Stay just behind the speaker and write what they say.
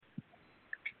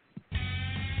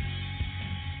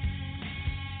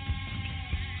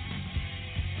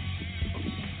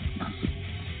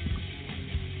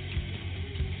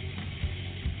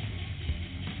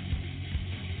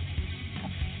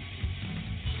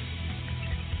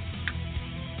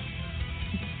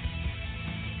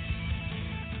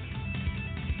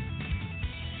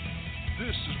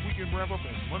weekend wrap-up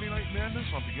and Monday Night Madness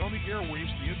on Beyond the Airwaves,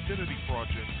 The Infinity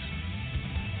Project.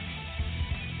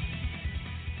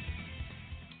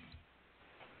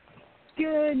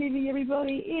 Good evening,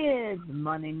 everybody. It's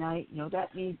Monday night.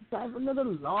 That means it's time for another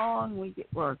long week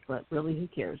at work, but really, who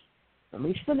cares? At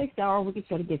least for the next hour, we can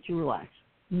try to get you relaxed.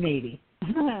 Maybe.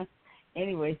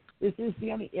 Anyway, this is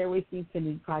Beyond the Airwaves, The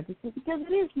Infinity Project. So because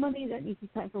it is Monday, that means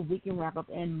it's time for weekend wrap-up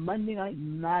and Monday Night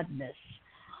Madness.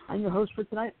 I'm your host for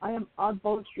tonight. I am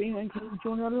Oddball Extreme, and can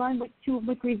join on the line with two of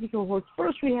my crazy cohorts.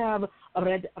 First, we have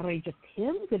Red Ranger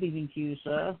Tim. Good evening to you,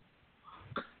 sir.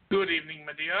 Good evening,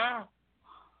 my dear.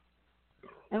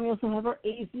 And we also have our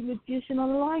AC Magician on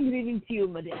the line. Good evening to you,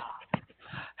 my dear.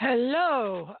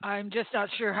 Hello. I'm just not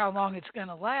sure how long it's going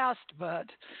to last, but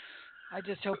I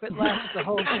just hope it lasts the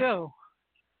whole show.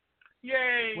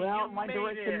 Yay! Well, my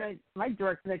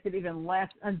direct connect didn't even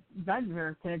last. My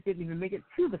direct connect didn't even make it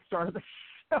to the start of the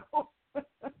show.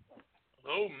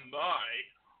 Oh my!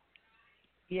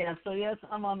 Yeah. So yes,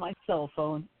 I'm on my cell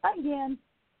phone again.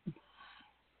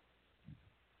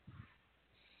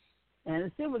 And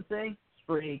as Sid would say,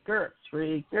 Spreaker,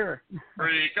 Spreaker.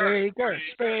 Spreaker,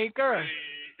 Spreaker.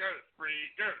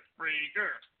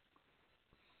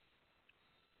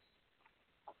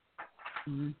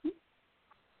 Mm-hmm.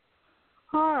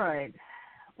 All right.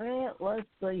 Well, let's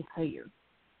see here.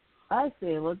 I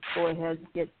say let's go ahead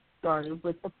and get started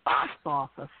with the box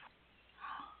office.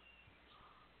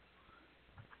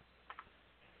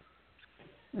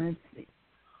 Let's see.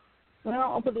 Well,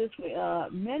 I'll put it this way.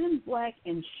 Men in Black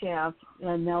and Shaft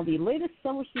are now the latest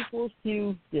summer sequels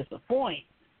to disappoint.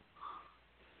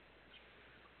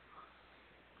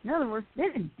 In other words, they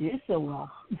didn't do so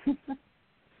well.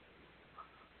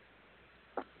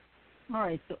 All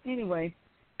right, so anyway,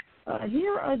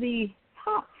 here are the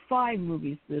top 5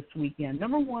 movies this weekend.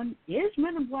 Number 1 is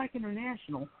Men in Black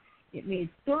International. It made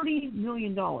 $30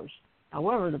 million.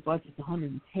 However, the budget's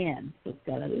 $110, so it's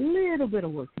got a little bit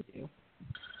of work to do,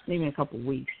 maybe in a couple of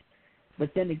weeks.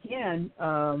 But then again,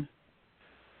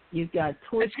 you've got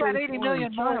Toy Story 80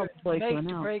 million more to out.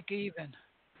 break even.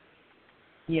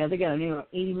 Yeah, they got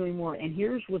 80 million more. And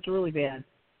here's what's really bad.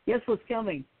 Guess what's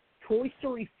coming? Toy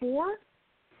Story 4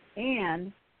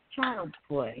 and Child's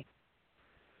Play.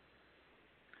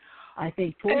 I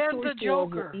think Toy Story 4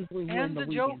 will easily win the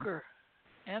weekend.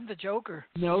 And the Joker.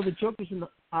 No, the Joker's in the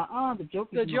the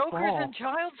Joker's in the fall. in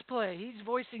Child's Play. He's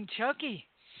voicing Chucky.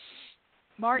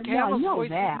 Mark Yeah, Hamill's I know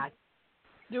that.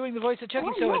 Doing the voice of Chucky.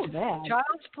 So it's that.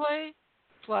 Child's Play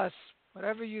plus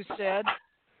whatever you said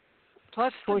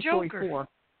plus Toy the Joker. Story 4.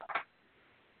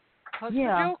 Plus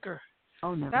the Joker.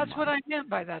 Oh, never That's mind. what I meant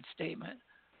by that statement.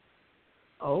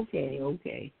 Okay.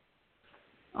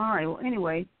 All right, well,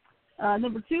 anyway,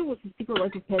 number 2 was The Secret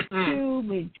Life of Pets 2,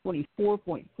 made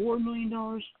 $24.4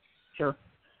 million. Sure.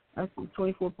 That's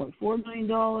 $24.4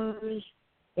 million.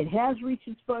 It has reached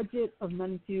its budget of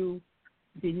 92,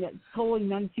 totaling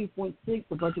 92.6.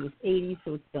 The budget was 80,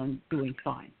 so it's done doing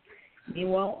fine.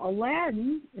 Meanwhile,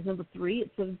 Aladdin is number 3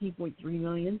 at $17.3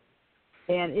 million,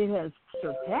 and it has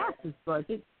surpassed its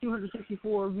budget,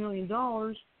 $264 million,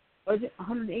 budget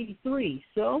 $183.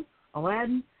 So,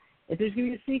 Aladdin, if there's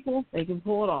going to be a sequel, they can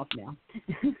pull it off now.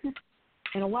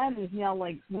 And Aladdin is now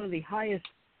like one of the highest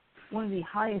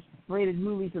rated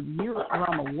movies of the year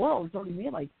around the world. It's already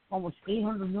made like almost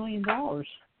 $800 million.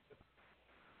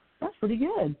 That's pretty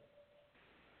good.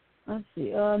 Let's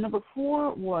see. Number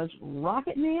 4 was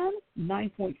Rocket Man,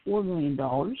 $9.4 million.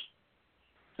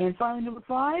 And finally, number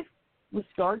 5 was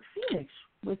Dark Phoenix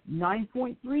with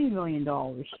 $9.3 million.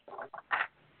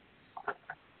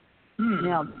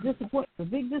 Now, the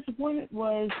big disappointment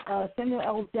was Samuel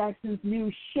L. Jackson's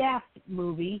new Shaft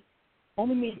movie,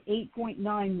 only made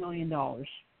 $8.9 million.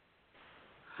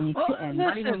 And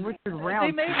not even Richard Roundtree.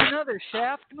 They made another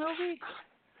Shaft movie?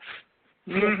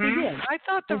 Yes, they did. I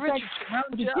thought In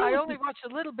fact, I only watched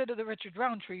a little bit of the Richard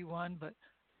Roundtree one, but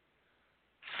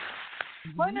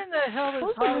when in the hell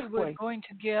is Hollywood going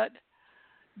to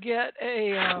get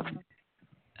a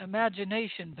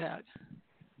imagination back?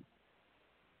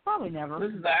 Probably never.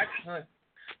 This is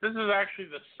actually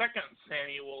the second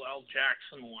Samuel L.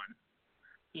 Jackson one.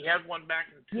 He had one back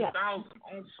in 2000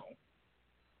 also.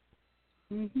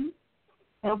 Mm-hmm. And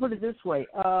I'll put it this way.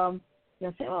 Samuel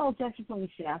L. Jackson playing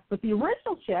Shaft, but the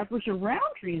original Shaft, Richard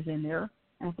Roundtree, is in there.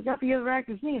 And I forgot the other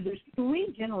actor's name. There's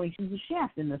 3 generations of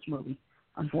Shaft in this movie.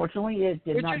 Unfortunately, it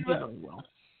did not do very well.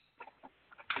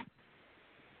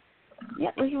 Yeah,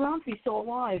 Richard Roundtree's still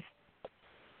alive.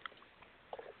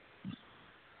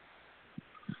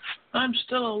 I'm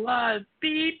still alive.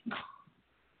 Beep.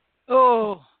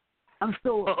 Oh. I'm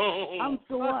still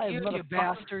alive. You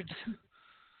bastards.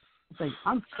 It's like,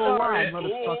 I'm still alive, Oh,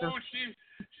 motherfucker.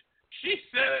 she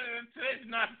said it, and today's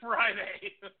not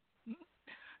Friday.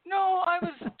 No, I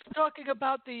was talking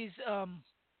about these No, I'm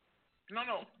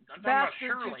talking about bastards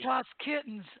Shirley. who toss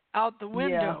kittens out the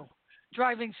window,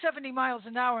 driving 70 miles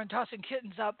an hour and tossing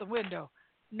kittens out the window.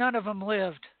 None of them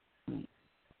lived.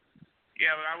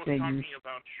 Yeah, but I was talking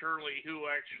about Shirley, who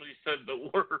actually said the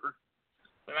word,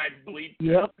 and I bleeped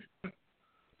Yep. it.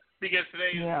 Because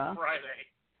today is Friday.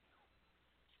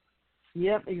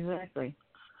 Yep, exactly.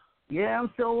 Yeah, I'm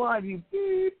still alive, you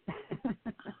beep.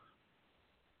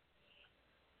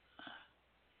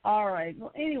 All right.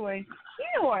 Well, anyway, you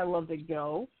know where I love to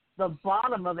go. The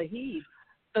bottom of the heap.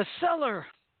 The cellar.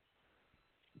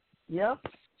 Yep,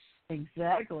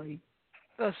 exactly.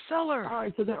 The cellar. All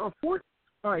right, so there are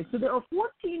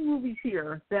 14 movies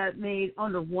here that made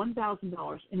under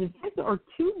 $1,000, and in fact, there are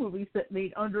 2 movies that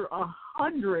made under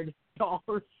 $100.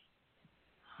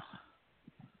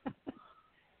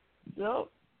 So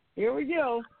here we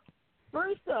go.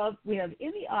 First up, we have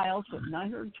In the Isles with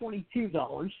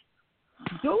 $922.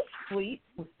 Ghost Fleet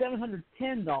with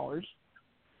 $710.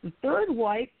 The Third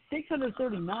Wife,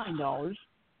 $639.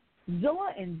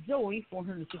 Zilla and Zoe,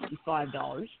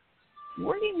 $465.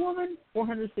 Working Woman,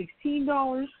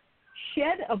 $416.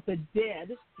 Shed of the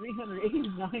Dead,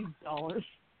 $389.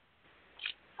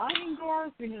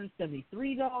 Iyengar,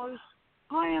 $373.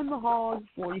 High on the Hog,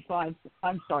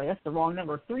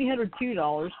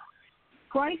 $302.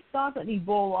 Christ Stop at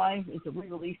Ebola is a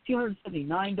re-release,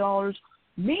 $279.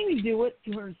 Maybe Do It,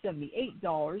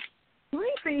 $278.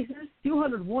 Three Faces,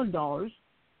 $201.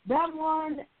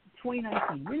 Babylon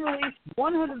 2019 re-release,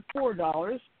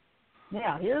 $104.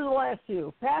 Now, here's the last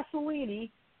 2.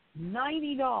 Pasolini,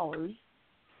 $90.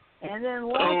 And then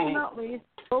last but not least,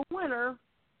 the winner,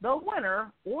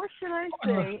 or should I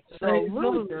say, the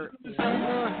loser,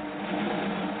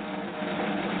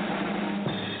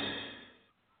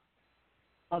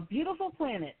 A Beautiful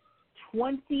Planet,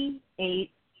 $28.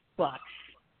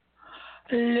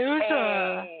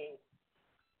 Loser.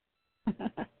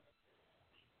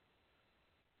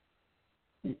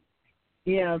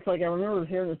 Yeah, it's like I remember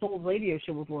hearing this old radio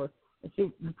show before.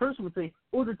 So the person would say,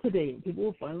 "Order today." People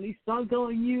will finally stop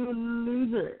calling you a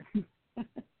loser.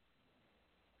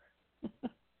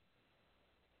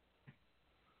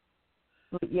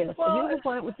 But yes, A Beautiful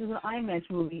Planet, which is an IMAX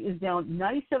movie, is down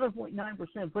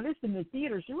 97.9%, but it's in the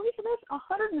theaters. The release of this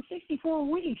 164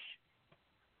 weeks.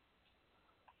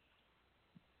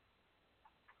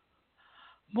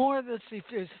 More than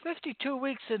there's 52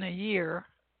 weeks in a year.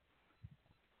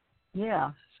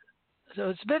 Yeah. So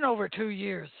it's been over 2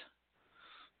 years.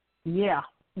 Yeah,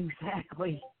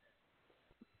 exactly.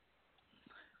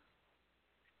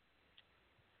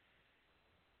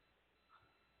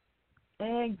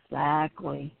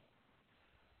 Exactly.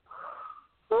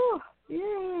 Oh,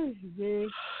 yeah.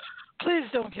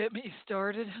 Please don't get me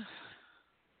started.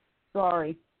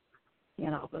 Sorry.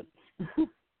 Can't help it.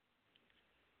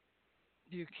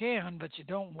 You can, but you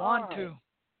don't want to.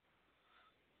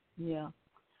 Yeah.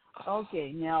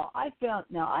 Okay. Now I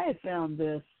had found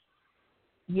this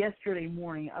yesterday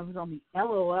morning. I was on the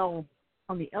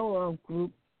LOL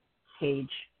group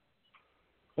page,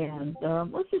 and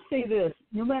let's just say this: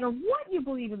 no matter what you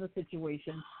believe in the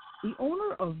situation, the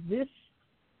owner of this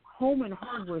home and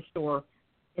hardware store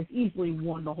has easily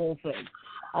won the whole thing.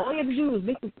 All I had to do was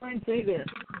make the sign say this: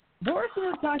 Boris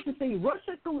and Natasha say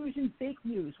Russia collusion fake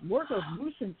news. Work of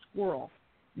Moose and Squirrel.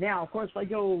 Now, of course, if I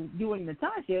go doing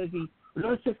Natasha, it would be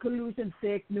Russia collusion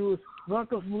fake news.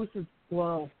 Work of Moose and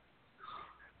Squirrel.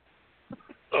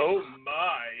 Oh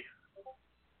my!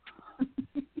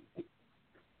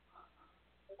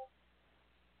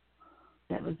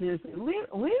 That was just leave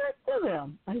it to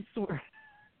them. I swear.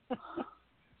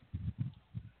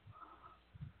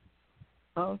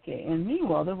 Okay, and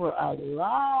meanwhile, there were a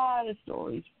lot of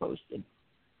stories posted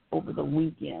over the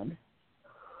weekend.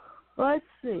 Let's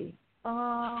see.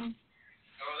 I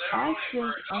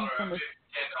think I'm going to...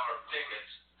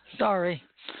 Sorry.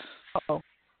 Uh-oh.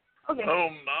 Okay. Oh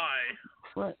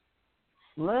my!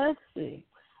 Let's see.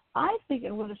 I think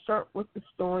I'm going to start with the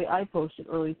story I posted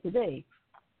earlier today.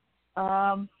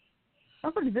 I'll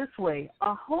put it this way.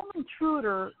 A home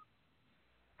intruder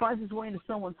finds his way into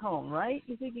someone's home, right?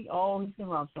 You're thinking, oh, he's going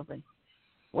to rob something.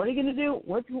 What are you going to do?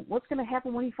 What's going to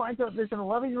happen when he finds out there's an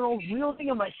 11-year-old wielding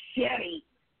a machete?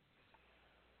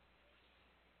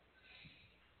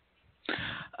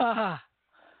 I'll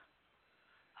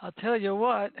tell you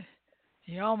what,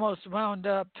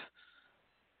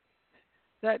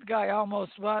 that guy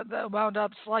almost wound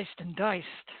up sliced and diced.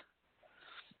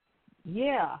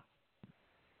 Yeah.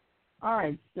 All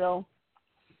right, so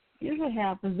here's what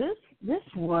happened. This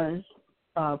was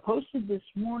posted this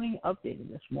morning,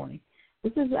 updated this morning.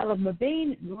 This is out of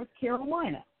Mabane, North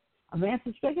Carolina. A man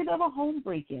suspected of a home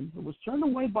break-in who was turned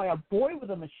away by a boy with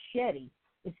a machete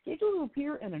is scheduled to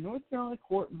appear in a North Carolina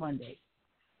court Monday.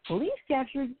 Police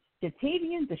captured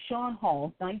Jatavian Deshaun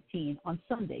Hall, 19, on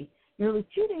Sunday, nearly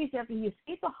 2 days after he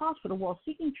escaped the hospital while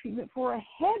seeking treatment for a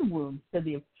head wound, said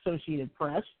the Associated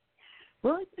Press.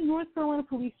 Burlington, North Carolina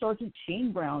Police Sergeant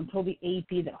Shane Brown told the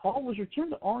AP that Hall was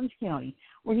returned to Orange County,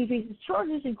 where he faces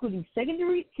charges including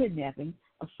secondary kidnapping,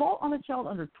 assault on a child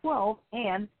under 12,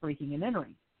 and breaking and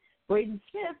entering. Braden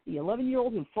Smith, the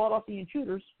 11-year-old who fought off the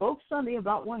intruders, spoke Sunday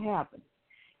about what happened.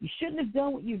 "You shouldn't have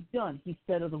done what you've done," he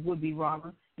said of the would-be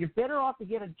robber. "You're better off to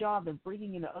get a job than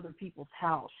breaking into other people's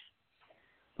house."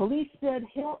 Police said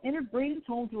Hill entered Braden's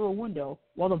home through a window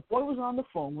while the boy was on the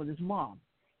phone with his mom.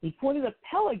 "He pointed a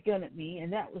pellet gun at me,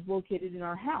 and that was located in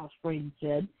our house," Braden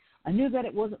said. "I knew that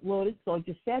it wasn't loaded, so I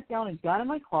just sat down and got in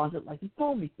my closet like he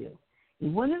told me to. He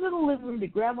went into the living room to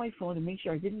grab my phone to make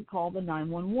sure I didn't call the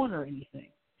 911 or anything.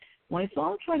 When I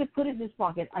saw him try to put it in his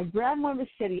pocket, I grabbed my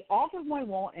machete off of my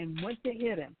wall and went to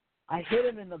hit him. I hit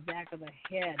him in the back of the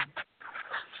head."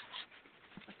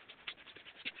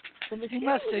 He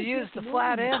must have used the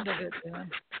flat end of it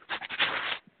then.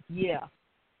 Yeah.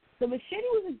 The machete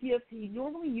was a gift he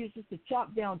normally uses to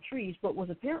chop down trees, but was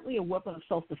apparently a weapon of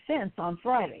self-defense on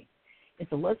Friday.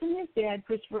 It's a lesson his dad,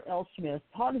 Christopher L. Smith,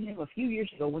 taught him a few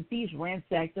years ago when thieves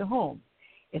ransacked their home.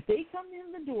 "If they come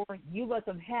in the door, you let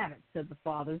them have it," said the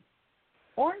father.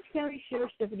 Orange County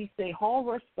Sheriff's deputies say Hall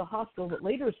rushed to the hospital but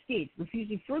later escaped,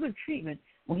 refusing further treatment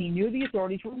when he knew the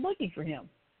authorities were looking for him.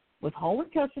 With Hall in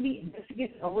custody,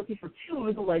 investigators are looking for 2 of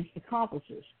his alleged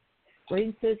accomplices.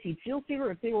 Braden says he'd feel safer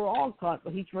if they were all caught,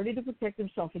 but he's ready to protect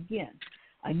himself again.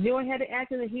 "I knew I had to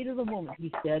act in the heat of the moment,"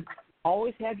 he said.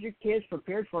 "Always have your kids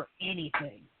prepared for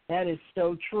anything." That is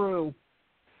so true.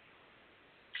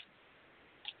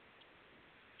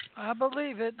 I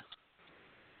believe it.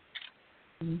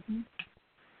 Mm-hmm.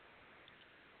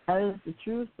 That is the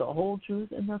truth, the whole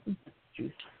truth, and nothing but the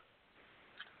truth.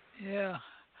 Yeah.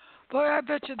 Boy, I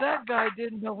bet you that guy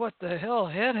didn't know what the hell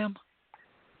hit him.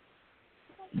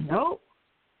 Nope.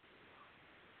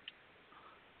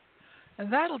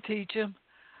 And that'll teach him.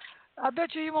 I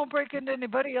bet you he won't break into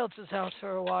anybody else's house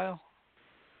for a while.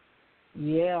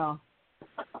 Yeah.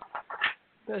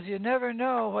 Because you never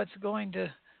know what's going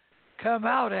to come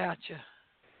out at you.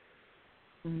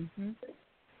 Mhm.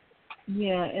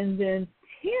 Yeah, and then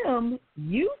Tim,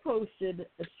 you posted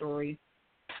a story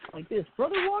like this.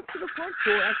 Brother walked to the front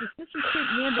door after sister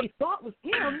took man they thought was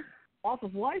him off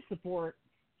of life support.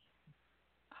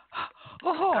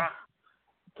 Oh.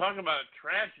 Talk about a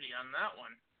tragedy on that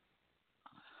one.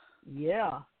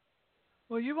 Yeah.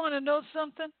 Well, you want to know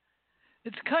something?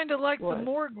 It's kind of like What? the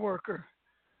morgue worker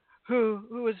who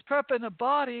was prepping a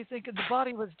body thinking the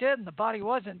body was dead and the body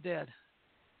wasn't dead.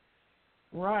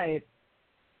 Right.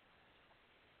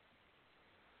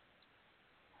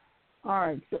 All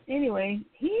right. So anyway,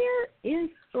 here is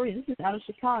the story. This is out of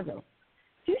Chicago.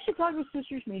 2 Chicago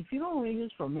sisters made funeral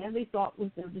arrangements for a man they thought was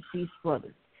their deceased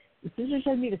brother. The sisters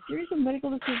had made a series of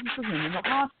medical decisions for him in the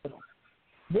hospital.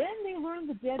 Then they learned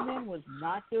the dead man was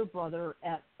not their brother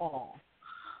at all.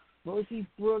 Rosie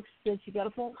Brooks said she got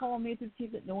a phone call on May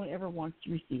 13th that no one ever wants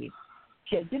to receive.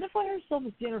 She identified herself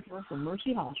as Jennifer from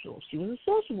Mercy Hospital. She was a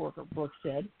social worker, Brooks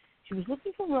said. She was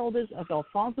looking for relatives of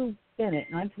Alfonso Bennett,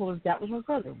 and I told her that was my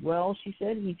brother. Well, she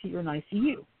said, he's here in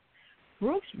ICU.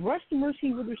 Brooks rushed to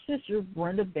Mercy with her sister,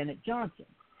 Brenda Bennett Johnson.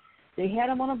 They had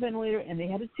him on a ventilator, and they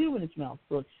had a tube in his mouth,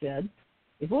 Brooks said.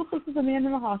 They both looked at the man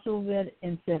in the hospital bed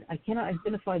and said, I cannot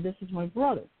identify this as my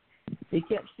brother. They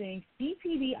kept saying,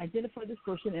 CPD identified this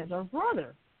person as our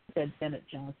brother, said Bennett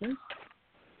Johnson.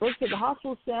 Brooks said the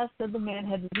hospital staff said the man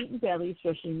had been beaten badly,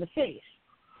 especially in the face.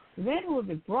 The man who had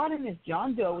been brought in as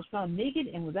John Doe was found naked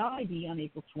and without ID on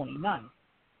April 29th.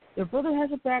 Their brother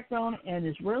has a background and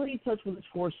is rarely in touch with his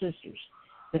 4 sisters.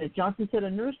 Bennett Johnson said a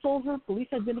nurse told her police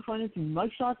identified him through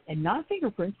mugshots and not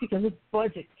fingerprints because of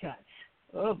budget cuts.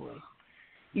 Oh, boy.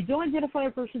 You don't identify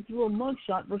a person through a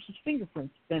mugshot versus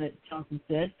fingerprints, Bennett Johnson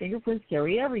said. Fingerprints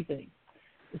carry everything.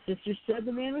 The sisters said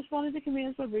the man responded to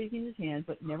commands by raising his hand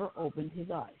but never opened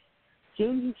his eyes.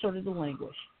 Soon he started to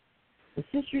languish. The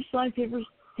sisters signed papers,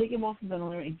 take him off the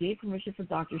ventilator, and gave permission for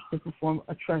doctors to perform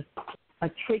a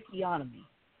tracheotomy.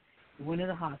 He went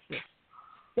into hospice.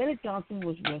 Bennett Johnson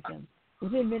was with him.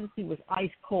 Within minutes, he was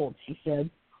ice cold, she said.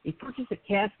 They purchased a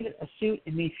casket, a suit,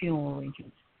 and made funeral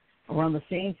arrangements. Around the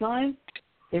same time,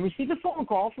 they received a phone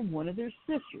call from one of their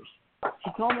sisters.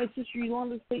 She called my sister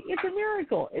Yolanda to say, it's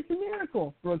a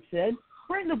miracle, Brooks said.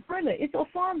 Brenda, it's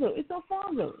Alfonso. It's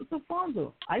Alfonso. It's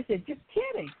Alfonso. I said, just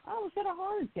kidding. I almost had a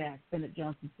heart attack, Bennett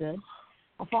Johnson said.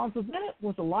 Alfonso Bennett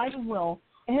was alive and well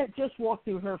and had just walked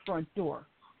through her front door.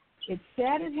 It's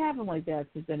sad it happened like that,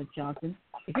 said Bennett Johnson.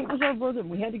 If it was our brother and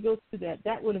we had to go through that,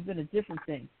 that would have been a different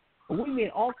thing. But we made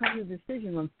all kinds of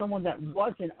decisions on someone that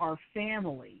wasn't our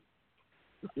family.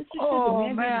 The sister Oh,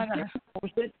 said the man.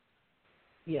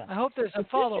 Yeah. I hope there's a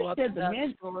follow-up to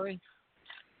that story.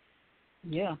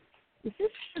 Yeah. The sister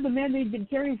said the man they'd been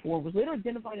caring for was later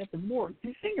identified at the morgue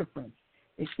through fingerprints.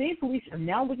 They say police are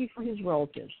now looking for his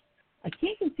relatives. I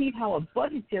can't conceive how a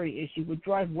budgetary issue would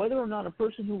drive whether or not a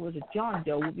person who was a John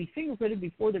Doe would be fingerprinted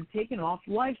before they're taken off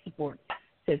life support,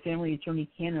 said family attorney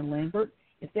Cannon Lambert.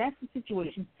 If that's the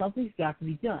situation, something's got to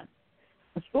be done.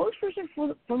 A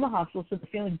spokesperson from the hospital said the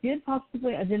family did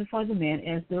possibly identify the man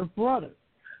as their brother.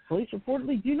 Police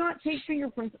reportedly do not take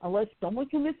fingerprints unless someone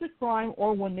commits a crime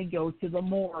or when they go to the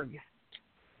morgue.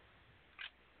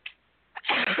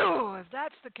 Oh, if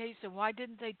that's the case, then why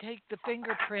didn't they take the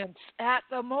fingerprints at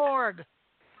the morgue?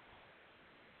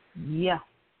 Yeah.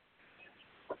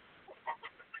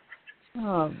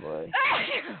 Oh, boy.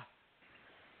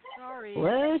 Sorry.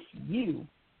 Bless you.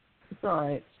 It's all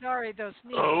right. Sorry, those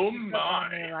sneaks Oh, up my.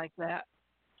 on me like that.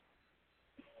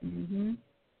 Mm-hmm.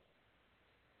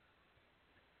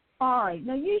 All right.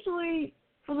 Now, usually,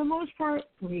 for the most part,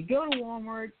 when you go to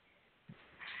Walmart,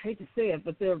 I hate to say it,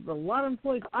 but there are a lot of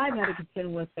employees I've had to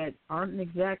contend with that aren't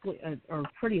exactly, are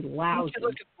pretty lousy.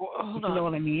 Hold You know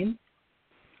what I mean?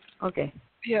 Okay.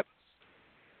 Yep.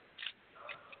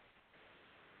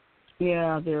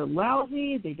 Yeah, they're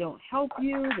lousy. They don't help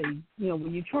you. They,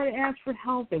 when you try to ask for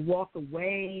help, they walk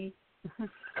away.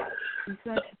 And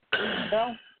such.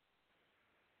 Well,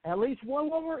 at least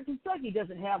one Walmart in Kentucky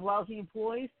doesn't have lousy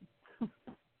employees.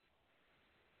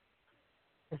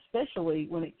 Especially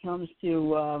when it comes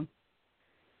to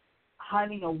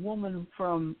hiding a woman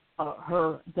from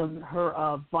her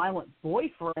violent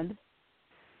boyfriend.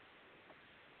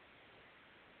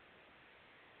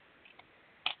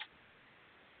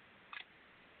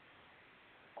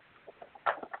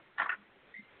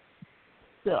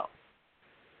 So,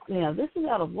 this is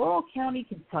out of Laurel County,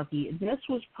 Kentucky, and this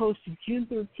was posted June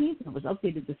 13th and was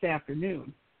updated this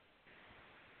afternoon.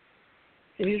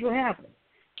 So here's what happened.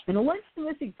 An alleged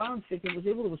domestic violence victim was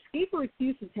able to escape her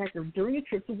accused attacker during a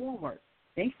trip to Walmart,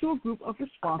 thanks to a group of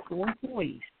responsible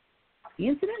employees. The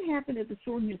incident happened at the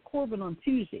store near Corbin on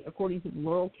Tuesday, according to the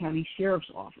Laurel County Sheriff's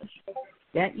Office.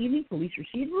 That evening, police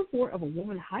received a report of a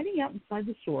woman hiding out inside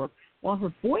the store while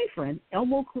her boyfriend,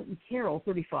 Elmo Clinton Carroll,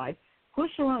 35,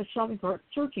 pushed around a shopping cart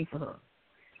searching for her.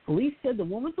 Police said the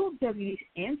woman told deputies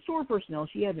and store personnel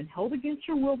she had been held against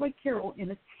her will by Carroll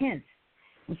in a tent.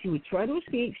 When she would try to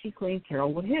escape, she claimed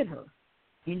Carroll would hit her.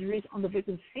 Injuries on the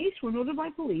victim's face were noted by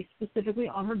police, specifically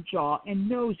on her jaw and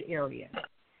nose area.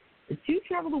 The two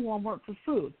traveled to Walmart for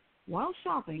food. While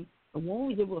shopping, the woman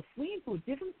was able to flee into a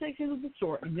different section of the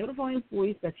store and notify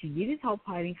employees that she needed help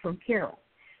hiding from Carroll.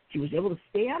 She was able to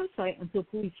stay out of sight until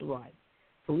police arrived.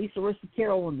 Police arrested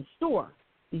Carroll in the store.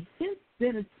 He's since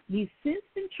been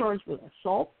charged with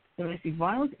assault, domestic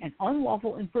violence, and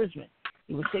unlawful imprisonment.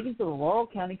 He was taken to the Laurel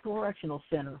County Correctional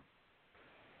Center.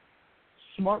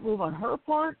 Smart move on her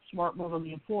part, smart move on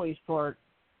the employee's part.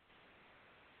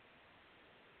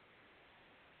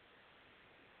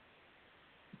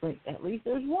 But at least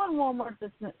there's one Walmart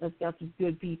that's got some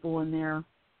good people in there.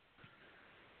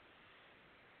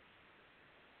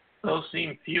 Those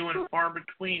seem few and far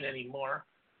between anymore.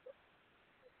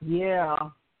 Yeah.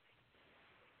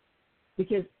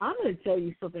 Because I'm going to tell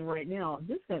you something right now.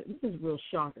 This is a real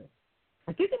shocker.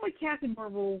 I picked up my Captain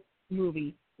Marvel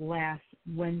movie last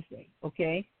Wednesday,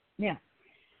 okay? Now,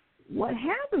 what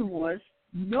happened was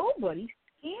nobody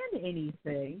scanned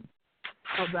anything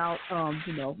about,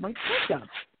 my pickup,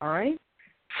 all right?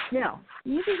 Now,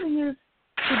 the other thing is,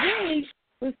 today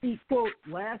was the, quote,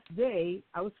 last day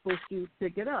I was supposed to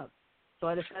pick it up. So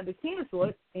I decided to cancel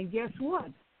it, and guess what?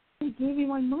 They gave me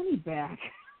my money back.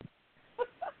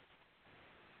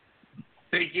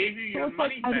 They gave you your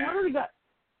money back?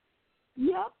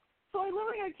 Yep. So I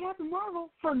literally got Captain Marvel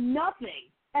for nothing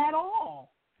at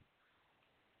all.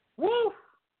 Woo!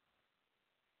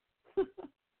 Oh,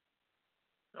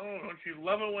 don't you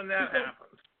love it when that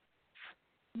happens?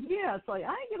 Yeah, it's like, I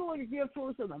ain't going to look a gift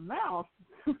horse in the mouth.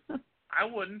 I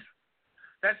wouldn't.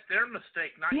 That's their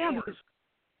mistake, not yours.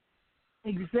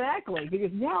 Exactly,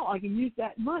 because now I can use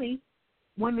that money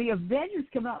when the Avengers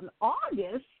come out in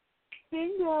August.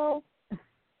 Bingo.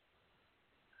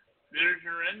 There's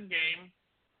your end game.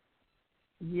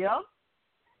 Yep.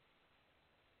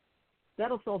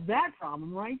 That'll solve that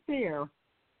problem right there.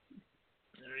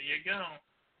 There you go.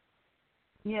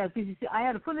 Yeah, because you see, I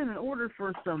had to put in an order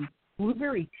for some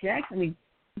blueberry Chex. I mean,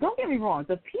 don't get me wrong,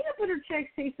 the peanut butter Chex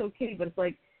tastes okay, but it's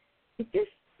like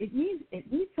it needs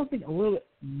something a little bit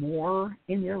more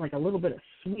in there, like a little bit of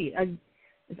sweet.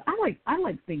 I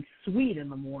like things sweet in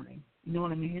the morning. You know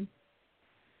what I mean?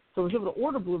 So I was able to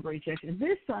order blueberry Chex, and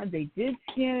this time they did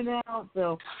scan it out.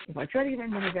 So if I try to get my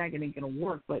money back, it ain't gonna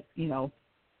work. But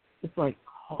it's like,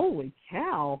 holy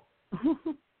cow.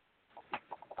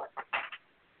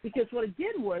 Because what it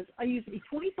did was I used a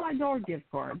 $25 gift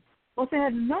card. Plus I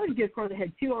had another gift card that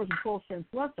had $2.12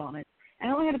 left on it,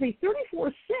 and I only had to pay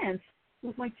 34 cents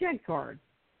with my check card.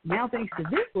 Now, thanks to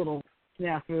this little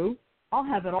snafu, I'll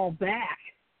have it all back.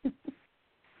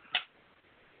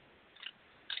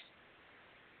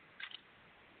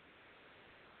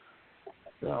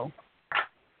 So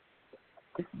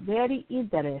it's very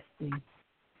interesting.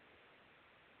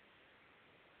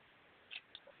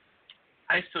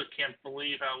 I still can't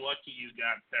believe how lucky you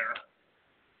got there.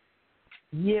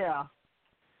 Yeah.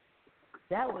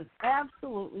 That was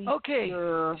absolutely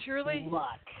pure Shirley,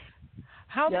 luck.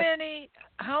 How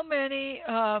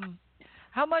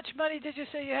much money did you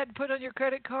say you had to put on your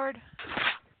credit card?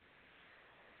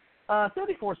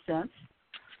 34 cents.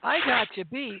 I got you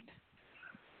beat.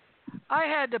 I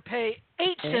had to pay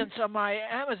 8 cents on my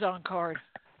Amazon card.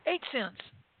 8 cents.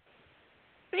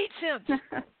 8 cents.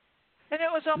 And it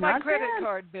was on my credit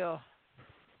card bill.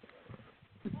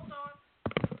 Hold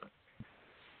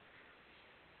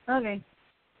on. Okay.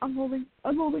 I'm holding.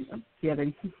 I'm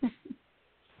kidding.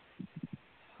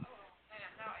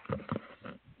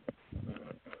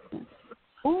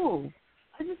 Ooh.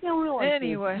 I just now realized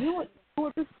anyway. This. You know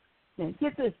what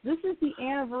get this. This is the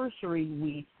anniversary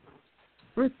week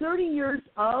for 30 years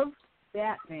of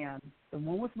Batman. The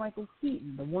one with Michael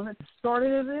Keaton. The one that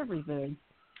started everything.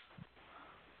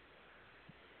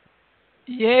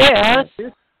 Yes.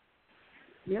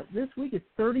 This week is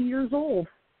 30 years old.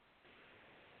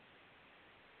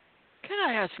 Can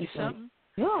I ask you something?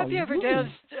 Yeah, Have you ever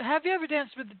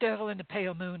danced with the devil in the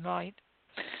pale moonlight?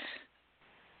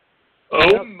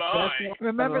 Oh my!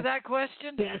 Remember that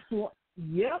question?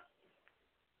 Yep.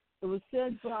 It was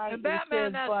said by. And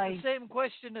Batman asked the same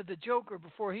question of the Joker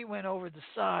before he went over the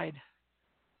side.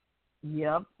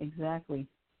 Yep, exactly.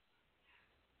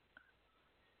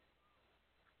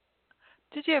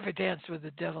 Did you ever dance with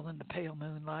the devil in the pale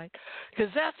moonlight?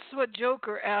 Because that's what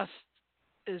Joker asked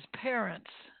his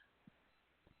parents.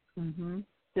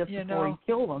 Just before he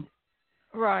killed him.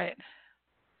 Right.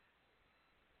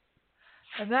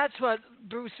 And that's what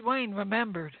Bruce Wayne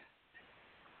remembered.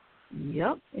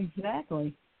 Yep,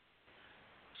 exactly.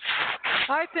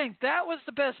 I think that was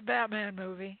the best Batman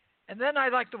movie. And then I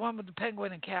like the one with the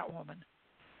Penguin and Catwoman.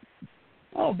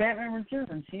 Oh, Batman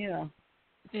Returns, yeah.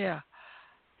 Yeah.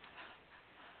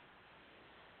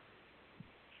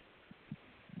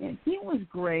 Yeah, Keaton was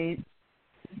great.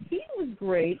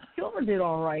 Kilmer did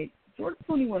all right. George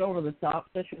Clooney went over the top,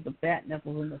 especially with the bat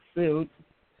nipples in the suit.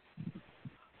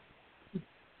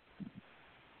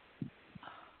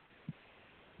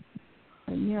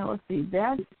 And yeah, let's see.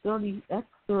 That's 30.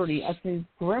 I think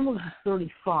Gremlins is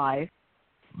 35.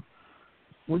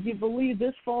 Would you believe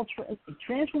this fall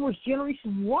Transformers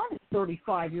Generation 1 is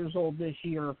 35 years old this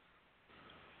year?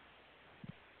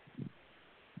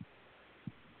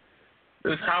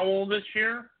 Is how old this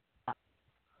year?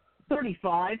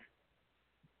 35.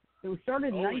 It was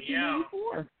started in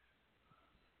 1984. And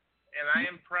I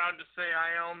am proud to say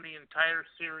I own the entire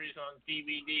series on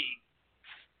DVD.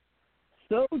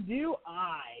 So do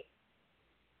I.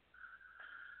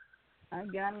 I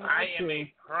got it. I am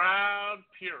a proud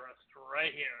purist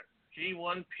right here.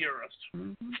 G1 purist.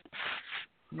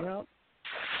 Mm-hmm. Yep.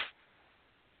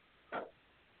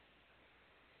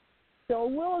 So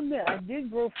we'll admit, I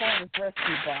did grow fond of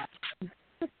Rescue Box.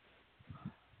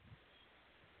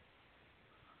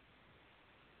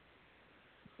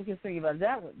 You can think about it,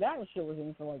 that show was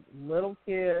in for like little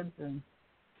kids and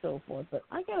so forth. But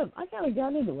I kind of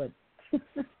got into it.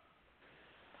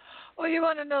 Well, you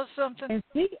want to know something?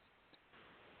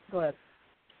 Go ahead.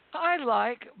 I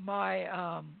like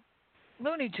my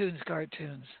Looney Tunes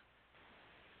cartoons.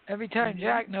 Every time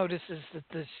Jack notices that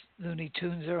the Looney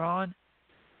Tunes are on,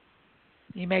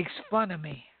 he makes fun of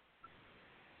me.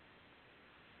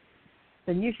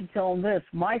 Then you should tell him this.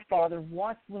 My father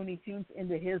watched Looney Tunes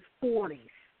into his 40s.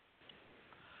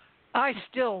 I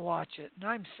still watch it, and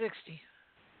I'm 60.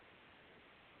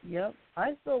 Yep,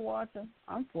 I still watch them.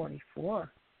 I'm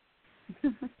 44.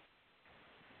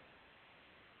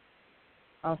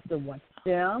 I'll still watch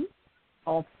them.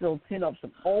 I'll still tune up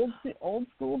some old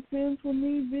school tunes when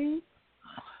need be.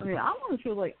 I mean, I want to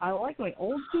feel like I like my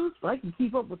old suits, but I can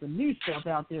keep up with the new stuff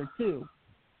out there too.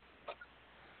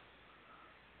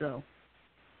 So.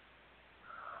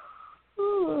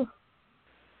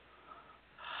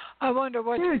 I wonder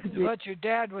what your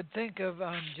dad would think of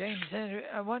James Henry.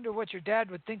 I wonder what your dad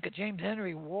would think of James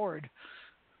Henry Ward.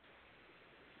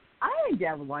 I think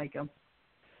Dad would like him.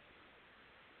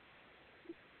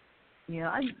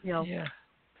 Yeah, Yeah.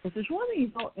 If there's one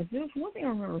thing I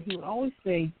remember, he would always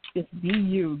say, "Just be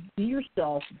you, be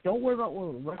yourself. Don't worry about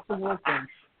what the rest of the world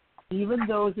thinks, even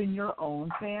those in your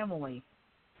own family."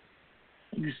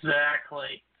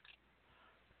 Exactly.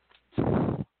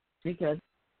 Because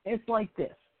it's like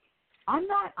this. I'm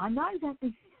not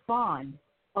exactly fond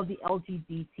of the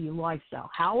LGBT lifestyle.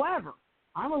 However,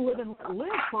 I'm a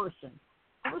live person.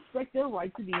 I respect their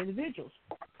right to be individuals.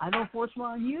 I don't force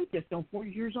mine on you, just don't force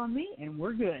yours on me, and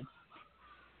we're good.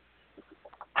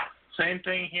 Same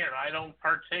thing here. I don't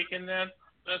partake in that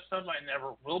stuff. I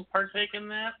never will partake in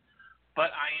that.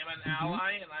 But I am an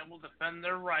ally, and I will defend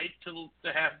their right to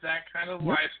have that kind of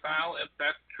lifestyle if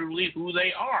that's truly who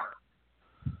they are.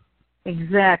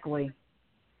 Exactly.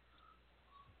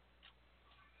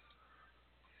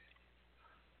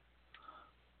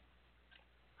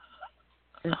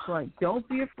 It's like, don't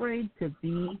be afraid to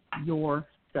be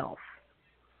yourself,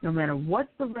 no matter what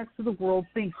the rest of the world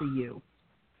thinks of you.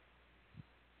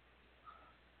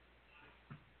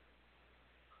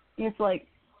 It's like,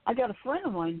 I got a friend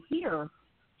of mine here.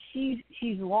 She's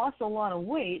lost a lot of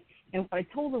weight, and what I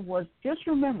told her was, just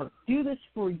remember, do this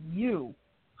for you.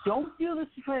 Don't do this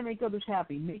to try to make others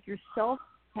happy. Make yourself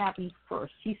happy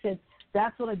first. She said,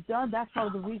 that's what I've done. That's part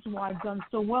of the reason why I've done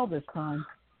so well this time.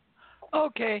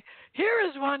 Okay, here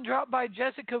is one dropped by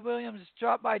Jessica Williams,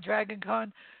 dropped by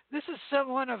DragonCon. This is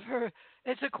one of her.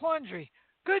 It's a quandary.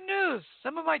 Good news,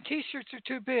 some of my T-shirts are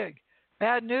too big.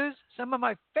 Bad news, some of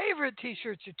my favorite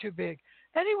T-shirts are too big.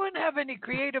 Anyone have any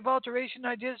creative alteration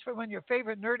ideas for when your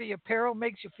favorite nerdy apparel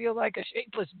makes you feel like a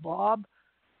shapeless blob?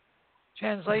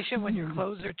 Translation, when your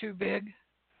clothes are too big.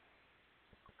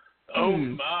 Oh,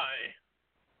 my.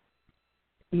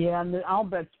 Yeah, and I'll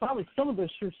bet probably some of those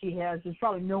shirts she has, there's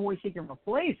probably no way she can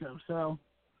replace them, so.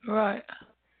 Right.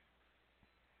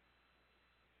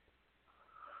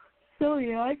 So,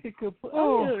 yeah, I could completely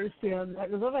understand that,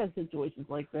 because I've had situations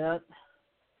like that.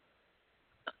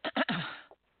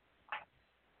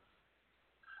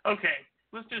 Okay,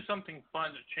 let's do something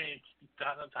fun to change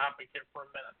the topic here for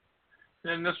a minute.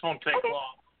 Then this won't take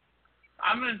long.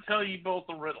 I'm going to tell you both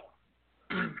a riddle.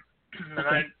 And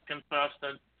I confess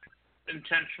that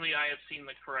intentionally I have seen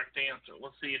the correct answer.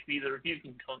 Let's see if either of you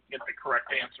can get the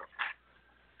correct answer.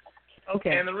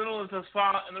 Okay. And the riddle is as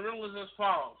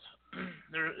follows.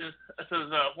 It says,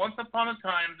 once upon a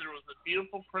time there was a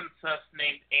beautiful princess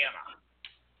named Anna.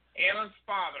 Anna's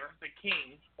father, the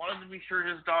king, wanted to be sure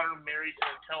his daughter married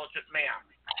an intelligent man.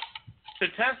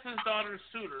 To test his daughter's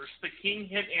suitors, the king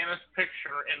hid Anna's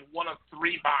picture in one of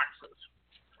 3 boxes.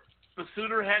 The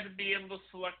suitor had to be able to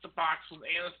select the box with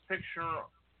Anna's picture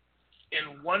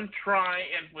in one try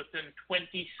and within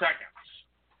 20 seconds.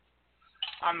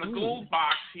 On the gold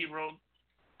box, he wrote,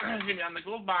 on the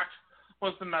gold box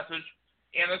was the message,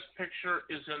 Anna's picture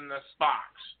is in this box.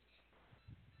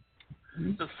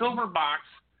 The silver box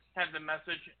had the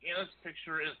message, Anna's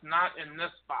picture is not in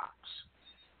this box.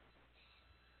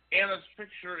 Anna's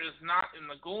picture is not in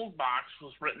the gold box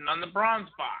was written on the bronze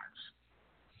box.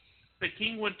 The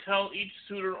king would tell each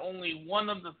suitor only one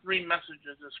of the 3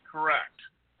 messages is correct.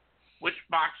 Which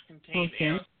box contained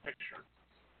Anna's picture?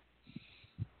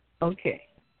 Okay.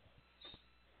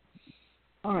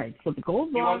 All right. So the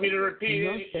gold box. If you want me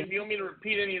to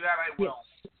repeat any of that, I will.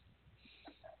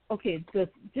 Okay.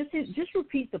 Just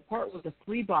repeat the part with the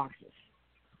 3 boxes.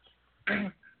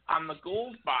 On the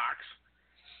gold box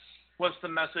was the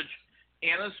message,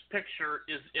 Anna's picture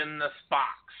is in this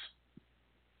box.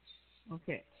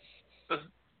 Okay.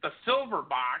 The silver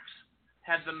box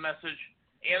had the message,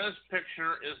 Anna's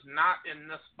picture is not in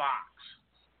this box.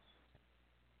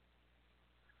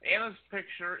 Anna's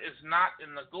picture is not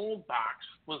in the gold box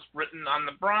was written on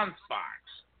the bronze box.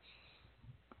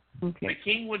 Okay. The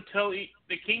king would tell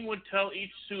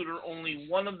each suitor only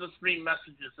one of the 3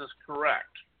 messages is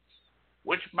correct.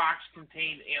 Which box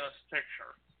contained Anna's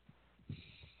picture?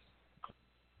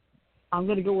 I'm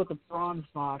going to go with the bronze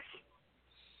box.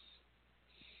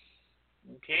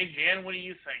 Okay, Jan, what do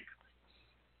you think?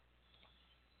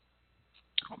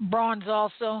 Bronze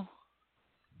also.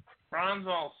 Bronze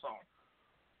also.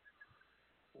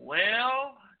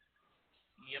 Well,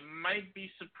 you might be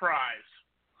surprised.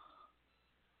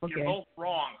 Okay. You're both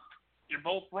wrong.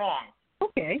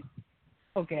 Okay.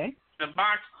 The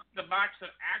box the box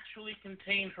that actually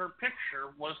contained her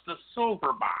picture was the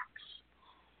silver box.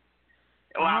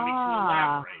 Allow me to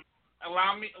elaborate.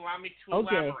 Allow me to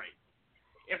elaborate.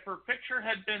 If her picture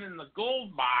had been in the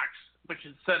gold box, which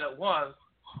it said it was,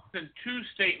 then two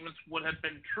statements would have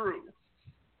been true.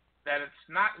 That it's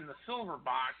not in the silver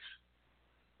box,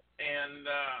 and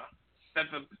that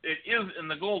it is in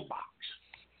the gold box.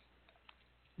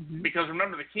 Mm-hmm. Because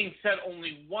remember, the king said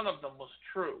only one of them was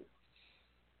true.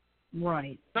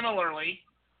 Right. Similarly,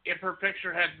 if her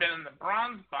picture had been in the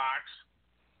bronze box,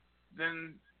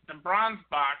 then the bronze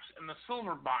box and the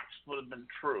silver box would have been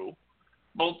true,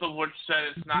 both of which said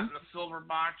it's not in the silver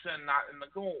box and not in the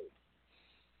gold.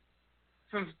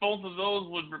 Since both of those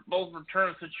would both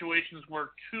return situations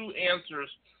where two answers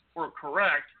were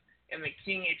correct, and the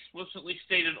king explicitly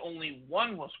stated only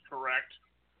one was correct,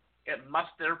 it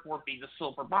must therefore be the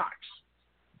silver box.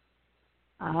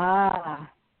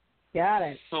 Ah, got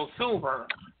it. So silver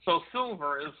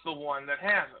is the one that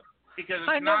has it, because it's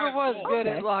I not never was gold. good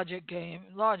at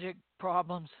logic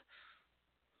problems.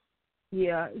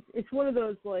 Yeah, it's one of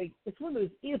those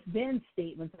if-then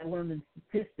statements I learned in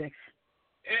statistics.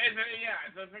 If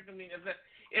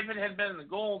it had been in the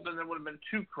gold, then there would have been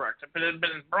two correct. If it had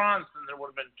been in bronze, then there would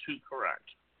have been two correct.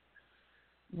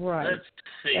 Right. Let's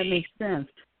see. That makes sense.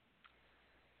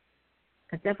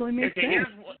 That definitely makes sense.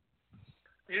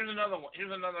 Here's another one.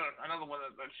 Here's another one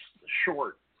that's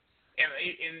short, and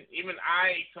even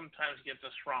I sometimes get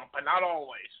this wrong, but not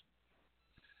always.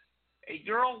 A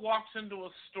girl walks into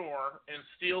a store and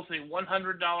steals a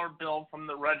 $100 bill from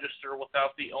the register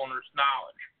without the owner's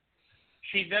knowledge.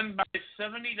 She then buys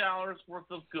 $70 worth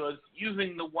of goods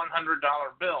using the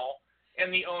 $100 bill,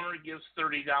 and the owner gives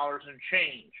 $30 in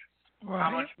change. Right. How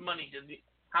much money did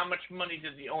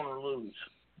the owner lose?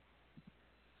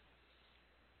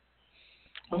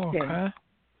 Okay.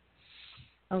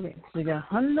 Okay. So we got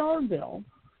a $100 bill.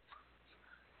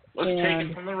 Was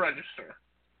taken from the register.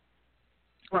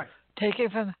 Right. Take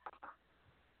it from.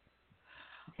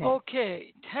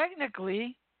 Okay.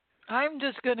 Technically, I'm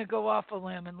just going to go off a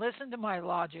limb and listen to my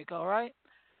logic. All right.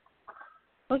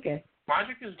 Okay.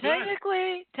 Logic is good.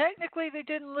 Technically, they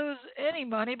didn't lose any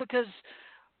money because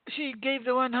she gave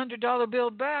the $100 bill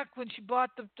back when she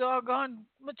bought the doggone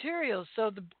materials. So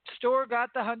the store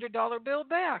got the $100 bill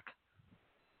back.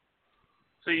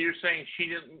 So you're saying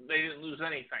they didn't lose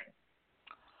anything?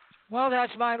 Well,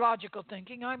 that's my logical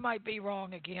thinking. I might be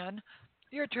wrong again.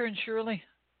 Your turn, Shirley.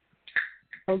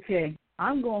 Okay.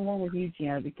 I'm going along with you,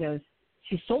 Gianna, because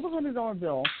she sold a $100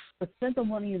 bill but spent the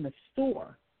money in the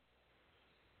store.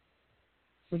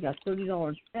 We got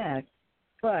 $30 back,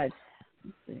 but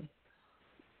let's see.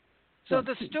 So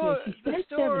the store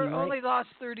 70, only lost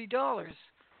 $30.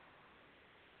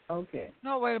 Okay.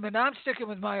 No, wait a minute. I'm sticking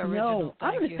with my original. No,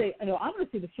 I'm going to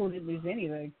say the store didn't lose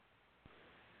anything.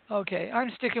 Okay,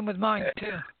 I'm sticking with mine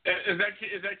too. Is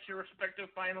that your respective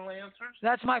final answers?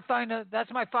 That's my final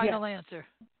answer.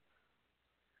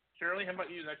 Shirley, how about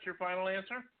you? Is that your final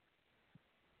answer?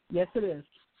 Yes, it is.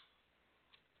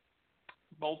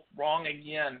 Both wrong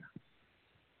again.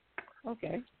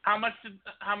 Okay. How much did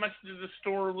the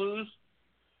store lose?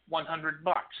 $100.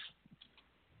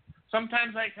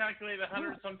 Sometimes I calculate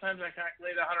 100. Sometimes I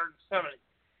calculate 170.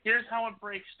 Here's how it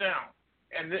breaks down,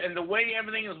 and the way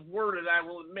everything is worded, I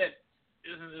will admit,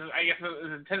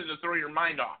 is intended to throw your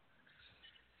mind off.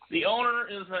 The owner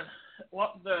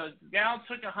the gal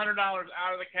took $100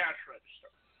 out of the cash register.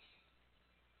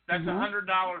 That's $100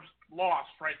 lost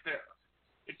right there,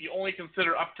 if you only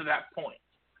consider up to that point.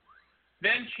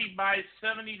 Then she buys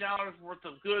 $70 worth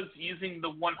of goods using the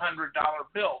 $100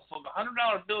 bill. So the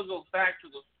 $100 bill goes back to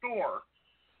the store.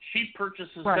 She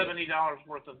purchases $70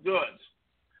 worth of goods.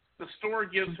 The store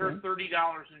gives her $30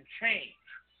 in change.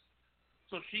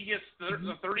 So she gets the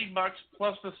 $30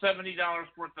 plus the $70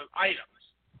 worth of items,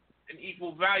 an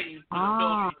equal value to the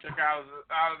bill she took out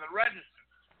of the register.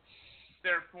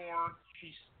 Therefore,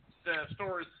 the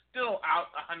store is still out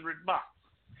 $100.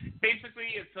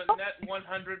 Basically, it's a net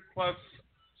 100 plus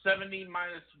 70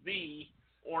 minus V,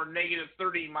 or negative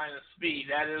 30 minus V.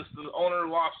 That is, the owner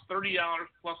lost $30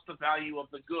 plus the value of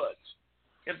the goods.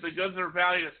 If the goods are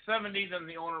valued at 70, then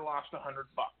the owner lost $100.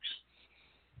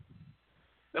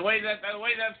 The way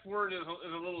that's worded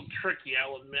is a little tricky,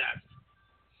 I'll admit.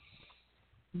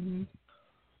 Mm-hmm.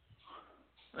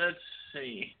 Let's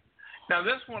see. Now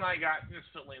this one I got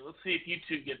instantly. Let's see if you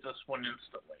two get this one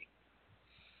instantly.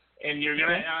 And you're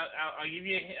gonna, I'll give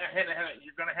you a head ahead.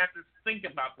 You're gonna have to think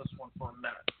about this one for a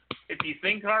minute. If you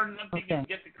think hard enough, you can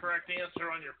get the correct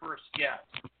answer on your first guess.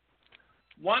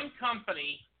 One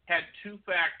company had two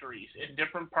factories in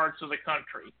different parts of the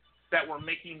country that were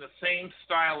making the same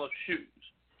style of shoes.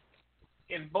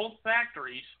 In both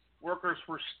factories, workers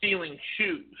were stealing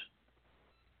shoes.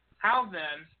 How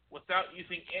then, without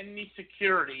using any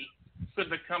security, could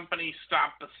the company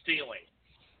stop the stealing?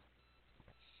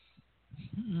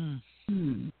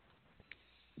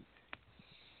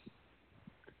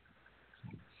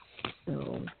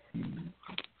 So,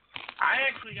 I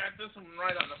actually got this one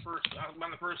right on the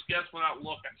first guess without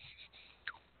looking.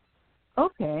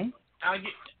 okay. I'll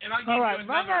give All you right,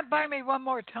 another. run that by me one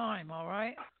more time, all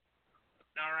right?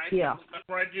 All right. Yeah.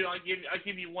 Before I do, I'll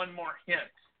give you one more hint.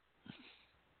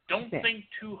 Don't Okay. think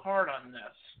too hard on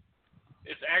this.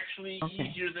 It's actually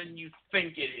easier than you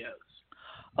think it is.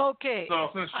 Okay, So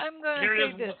I'm going here to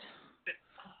it say is. this.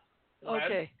 Go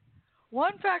ahead. Okay.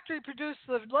 One factory produced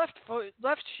the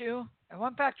left shoe, and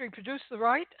one factory produced the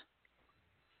right?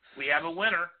 We have a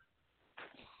winner.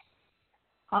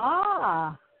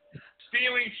 Ah.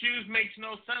 Stealing shoes makes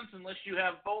no sense unless you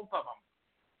have both of them.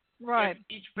 Right. If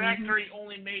each factory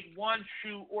only made one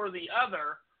shoe or the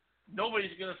other,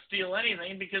 nobody's going to steal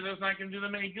anything because it's not going to do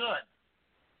them any good.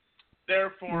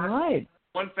 Therefore,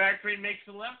 one factory makes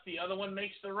the left, the other one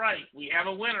makes the right. We have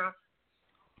a winner.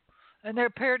 And they're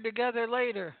paired together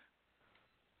later.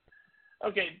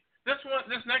 Okay, this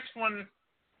next one,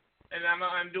 and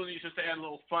I'm doing these just to add a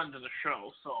little fun to the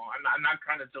show, so I'm not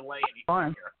trying to delay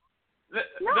anything here. This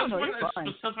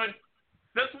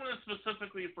one is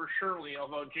specifically for Shirley,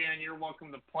 although Jan, you're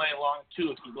welcome to play along too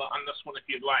on this one if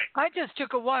you'd like. I just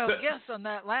took a wild guess on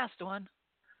that last one.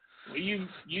 Well, you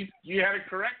had a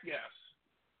correct guess.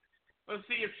 Let's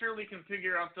see if Shirley can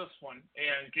figure out this one,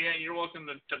 and Jan, you're welcome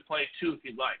to play too if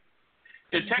you'd like.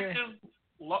 Detective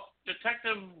Long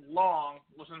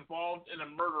was involved in a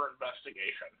murder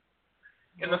investigation.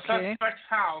 In the suspect's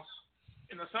house,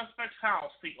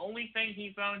 the only thing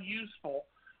he found useful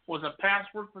was a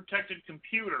password-protected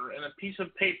computer and a piece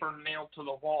of paper nailed to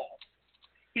the wall.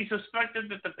 He suspected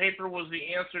that the paper was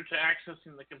the answer to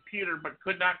accessing the computer, but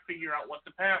could not figure out what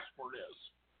the password is.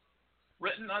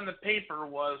 Written on the paper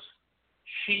was,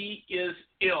 "She is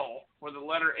ill," where the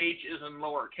letter H is in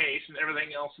lowercase and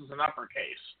everything else is in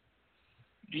uppercase.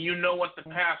 Do you know what the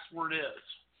password is?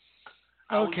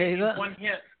 I will give you one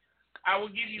hint. I will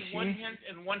give you one hint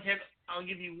and one hint. I'll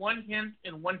give you one hint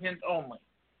and one hint only.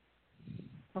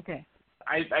 Okay.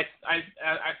 I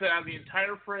said on the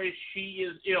entire phrase, "she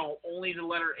is ill," only the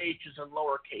letter H is in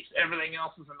lowercase. Everything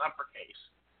else is in uppercase.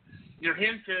 Your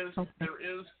hint is there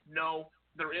is no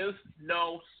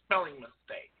spelling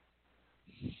mistake.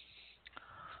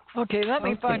 Okay, let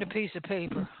me find a piece of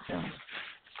paper.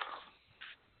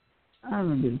 I'm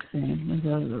going to do the same.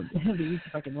 I have to use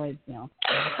if I can write it down.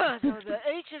 So the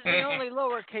H is the only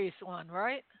lowercase one,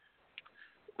 right?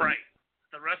 Right.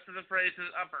 The rest of the phrase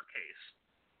is uppercase.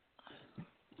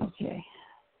 Okay.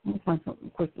 Let me find something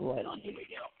quick to write on. Here we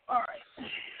go. All right.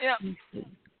 Yep.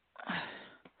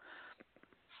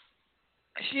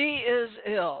 She is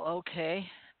ill.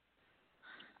 Okay.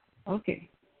 Okay.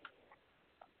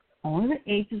 Only the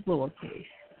H is lowercase.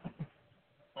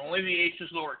 Only the H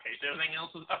is lowercase. Everything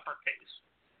else is uppercase.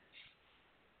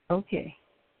 Okay.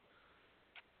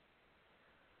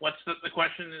 The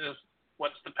question is,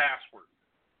 what's the password?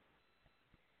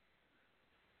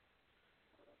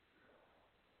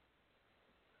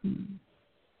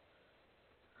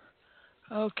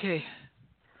 Okay.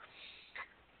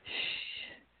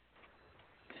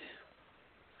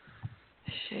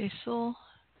 Cecil.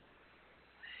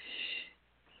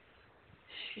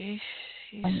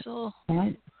 Cecil.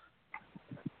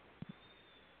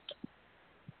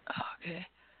 Okay.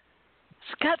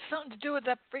 It's got something to do with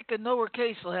that freaking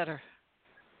lowercase letter.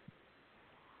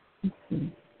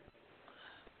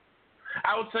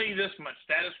 I will tell you this much.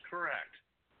 That is correct.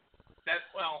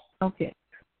 Okay.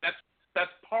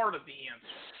 That's part of the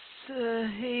answer.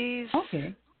 He's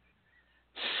okay.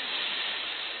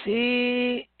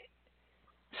 C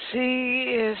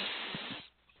is.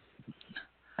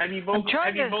 Have you both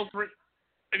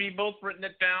written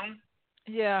it down?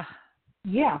 Yeah.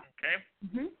 Yeah. Okay.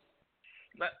 Mhm.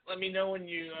 Let me know when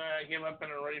you give up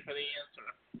and are ready for the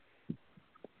answer.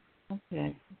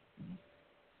 Okay.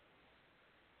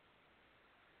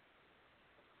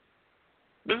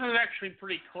 This is actually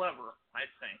pretty clever, I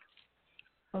think.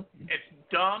 Okay. It's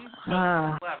dumb,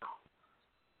 but clever.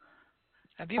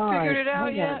 Have you figured it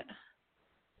out yet?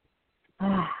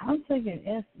 I'm thinking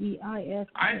S-E-I-S.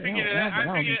 I figured it out. I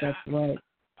don't think that's right.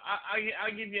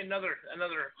 I'll give you another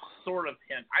sort of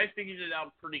hint. I figured it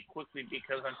out pretty quickly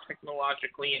because I'm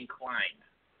technologically inclined.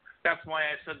 That's why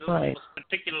I said this was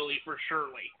particularly for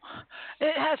Shirley.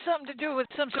 It has something to do with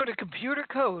some sort of computer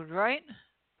code, right?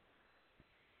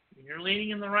 You're leading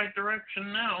in the right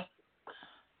direction now.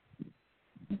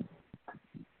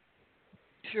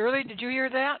 Shirley, did you hear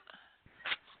that?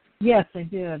 Yes, I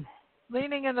did.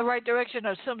 Leaning in the right direction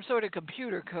of some sort of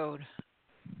computer code.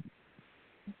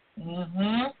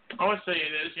 I would say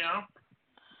it is, yeah.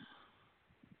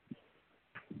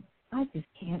 I just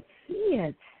can't see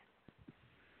it.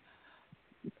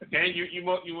 Okay, you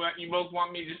both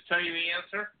want me to just tell you the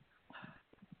answer?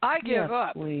 I give yes,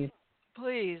 up. Please.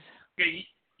 Please. Okay,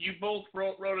 you both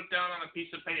wrote it down on a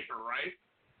piece of paper, right?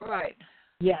 Right.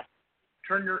 Yes.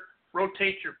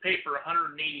 Rotate your paper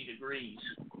 180 degrees.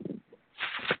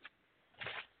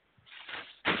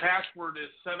 The password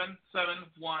is 771511345.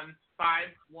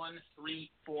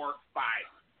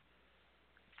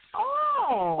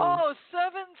 Oh,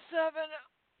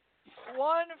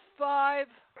 7715.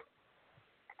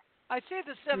 I say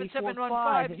the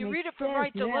 7715. You read it from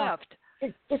right to left.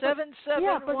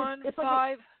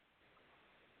 7715.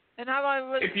 And how I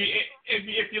was. If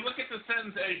you look at the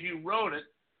sentence as you wrote it,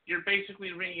 you're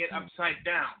basically reading it upside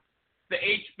down. The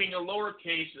H being a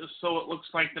lowercase is so it looks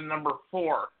like the number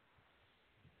 4.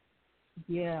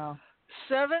 Yeah.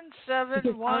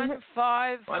 7715.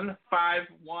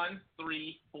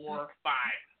 151345.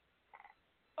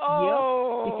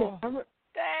 Oh. Yep.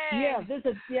 Dang.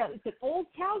 It's an old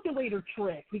calculator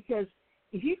trick because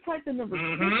if you type the number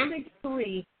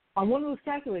 663 on one of those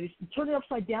calculators and turn it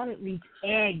upside down, it reads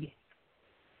egg.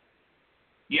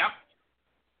 Yep.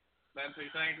 That's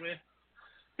exactly.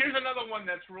 Here's another one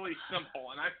that's really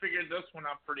simple, and I figured this one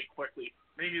out pretty quickly.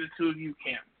 Maybe the two of you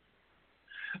can.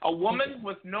 A woman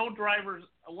with no driver's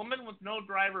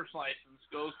license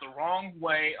goes the wrong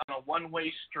way on a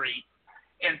one-way street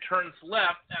and turns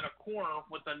left at a corner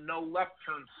with a no left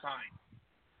turn sign.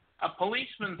 A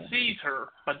policeman sees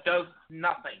her but does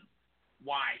nothing.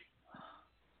 Why?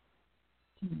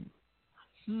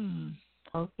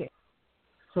 Okay.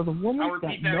 So the woman's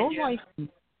got no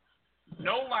license.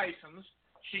 No license.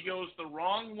 She goes the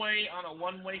wrong way on a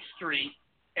one-way street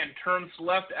and turns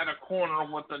left at a corner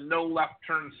with a no left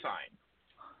turn sign.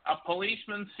 A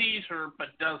policeman sees her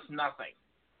but does nothing.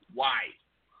 Why?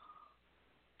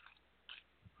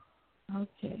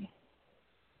 Okay.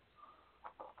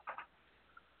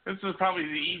 This is probably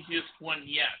the easiest one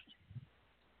yet.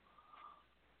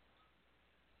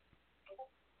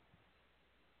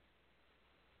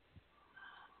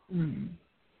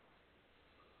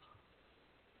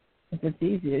 If it's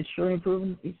easy, it's sure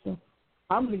improving the pizza.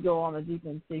 I'm going to go on the deep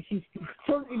end and say she's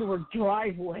turning into her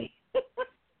driveway.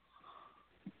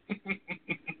 That's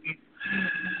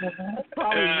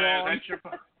probably wrong.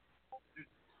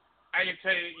 I can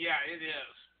tell you, yeah, it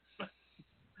is.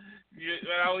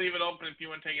 I'll leave it open if you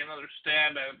want to take another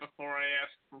stab at it before I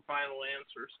ask for final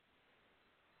answers.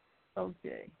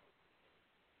 Okay.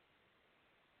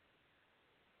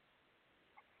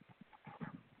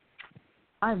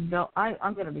 I'm going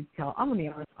to be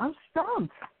honest. I'm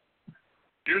stumped.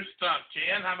 You're stumped.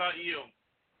 Jan, how about you?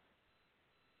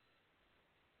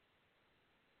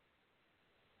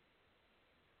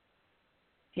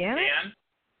 Janet? Jan?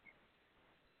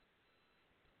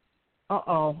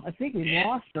 Uh-oh. I think we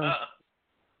lost her.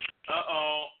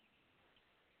 Uh-oh.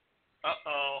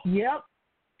 Yep.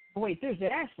 Oh, wait, there's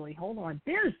Ashley. Hold on.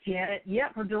 There's Janet.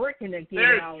 Yep, her direct connect came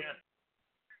out. Janet.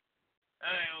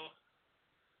 All right,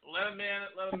 let him in.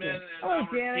 Okay. And Hello, I'll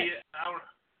Janet. repeat it.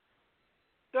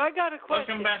 So I got a question.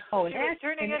 Welcome back. Oh, She was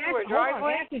turning into Ashley, a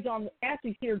driveway? hold on.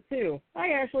 Ashley's here, too.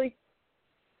 Hi, Ashley.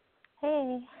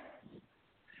 Hey.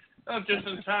 Oh, just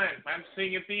in time. I'm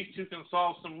seeing if these two can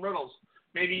solve some riddles.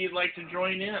 Maybe you'd like to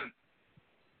join in.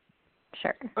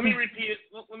 Sure. Let me repeat it.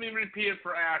 Let me repeat it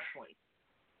for Ashley,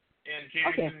 and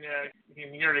Jan can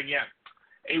hear it again.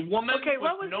 A woman Okay, with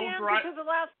what was no the answer to the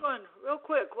last one? Real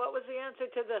quick, what was the answer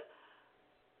to the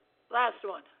last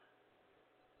one?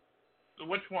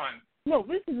 Which one? No,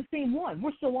 this is the same one.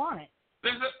 We're still on it.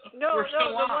 We're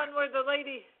still the on. one where the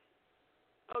lady.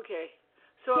 Okay,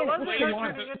 so it wasn't her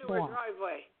turning into her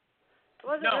driveway. It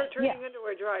wasn't her turning into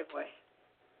her driveway.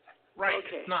 Right,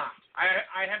 Okay. It's not.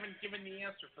 I haven't given the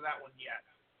answer for that one yet.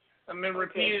 I'm going to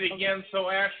repeat it again so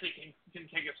Ashley can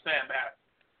take a stab at it.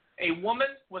 A woman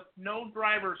with no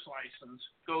driver's license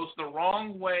goes the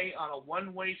wrong way on a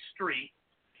one-way street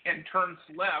and turns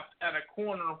left at a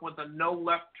corner with a no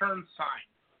left turn sign.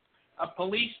 A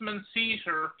policeman sees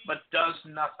her but does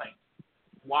nothing.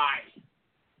 Why?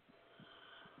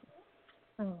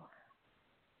 Oh.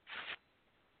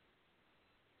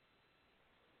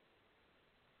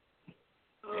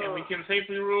 And we can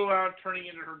safely rule out turning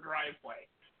into her driveway.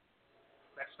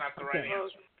 That's not the right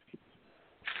answer.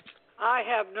 I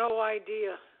have no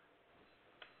idea.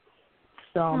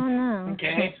 So. Oh, no.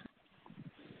 Okay.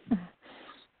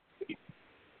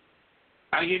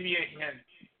 I'll give you a hint.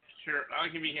 Sure, I'll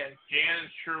give you a hint. Jan and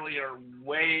Shirley are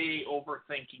way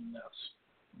overthinking this.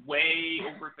 Way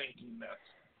overthinking this.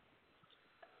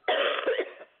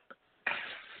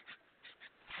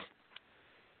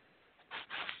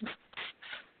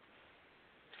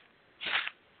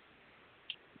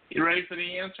 You ready for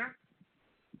the answer?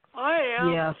 I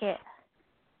am. Yes. Yeah.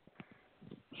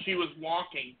 She was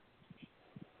walking.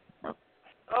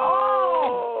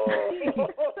 Oh!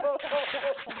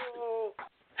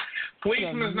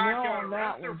 Policeman is not going to No,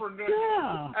 arrest that her for was- doing.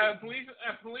 yeah. A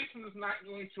policeman is not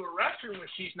going to arrest her when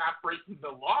she's not breaking the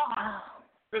law. Oh.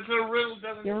 Because the riddle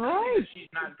doesn't You're tell you right. that she's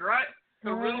not driving.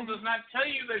 The riddle does not tell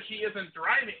you that she isn't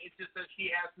driving. It just says she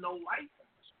has no license.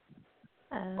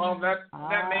 Well, that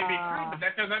may be true, but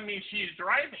that doesn't mean she's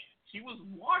driving. She was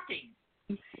walking.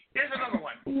 Here's another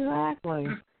one. Exactly.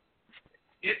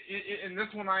 In this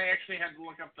one, I actually had to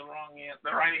look up the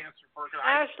right answer for it.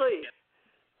 Ashley.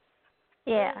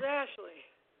 Yeah. Who's Ashley?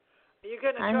 Are you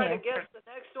going to I'm try here. to guess the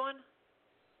next one?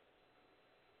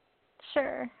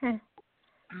 Sure.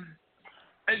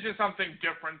 It's just something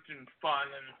different and fun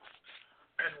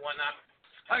and whatnot.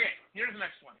 Okay, here's the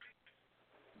next one.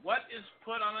 What is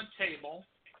put on a table,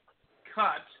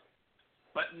 cut,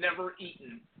 but never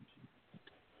eaten?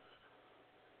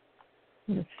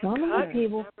 The son of Cut, the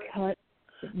table never- cut,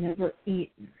 but never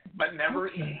eaten. But never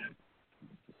Okay. eaten.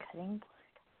 Cutting board.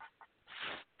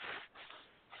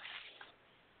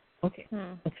 Okay.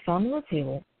 The son of the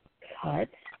table cut.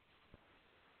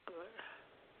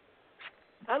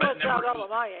 That But lets out never all of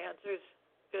my answers,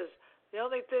 because the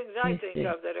only things I Let me think see.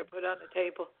 of that are put on the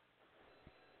table.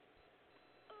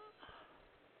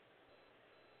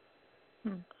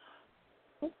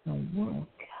 What in the world?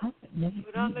 Cut, but never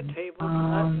Put on the eaten. table, cut,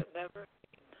 but never.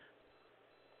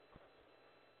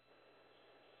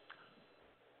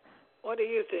 What do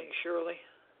you think, Shirley?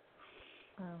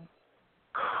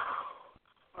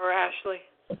 Or Ashley?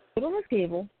 Put on the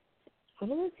table.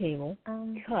 Put on the table.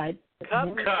 Cut. but Cut,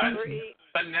 never Cut. never eaten. eat.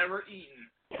 But never eaten.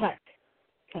 Cut.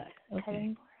 Cut. Okay.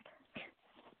 Cutting board.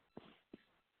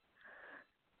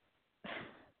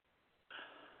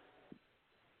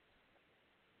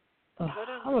 Ugh, Put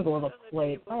on I'm gonna go with put on a the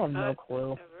plate. table, I have no cut, clue.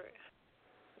 never-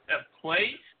 A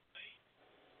plate?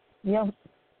 Yeah.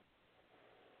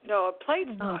 No, a plate's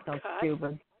That not sounds cut.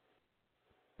 stupid.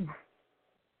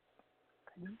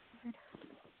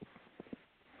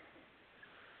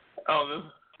 Oh,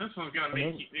 this one's going to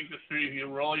make you think the three of you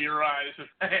roll your eyes if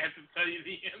I have to tell you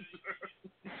the answer.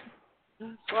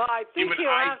 Well, I think Even you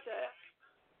I- have to.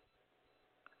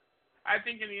 I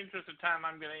think in the interest of time,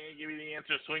 I'm going to give you the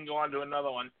answer so we can go on to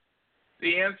another one.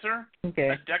 The answer? Okay.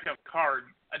 A deck of cards.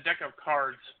 A deck of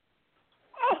cards.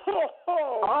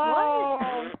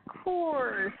 Oh, of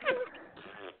course.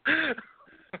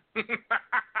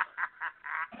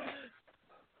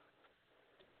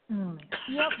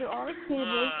 Yep, there are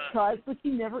tables cut, but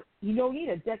you don't need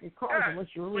a deck of cards Yeah, unless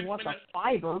you really but want when the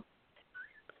fiber.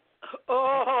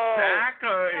 Oh, Exactly.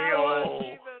 that wasn't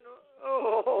even.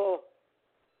 Oh,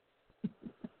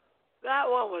 that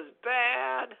one was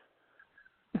bad.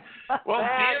 Well,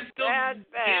 Bad, Dan still, bad, Dan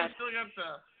bad. still got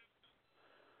the.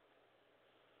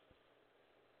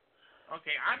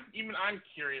 Okay, I'm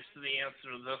curious to the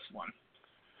answer to this one.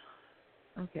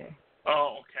 Okay.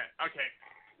 Oh, okay.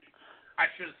 I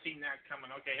should have seen that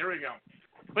coming. Okay, here we go.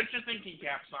 Put your thinking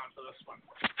caps on for this one.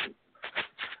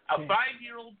 A Okay.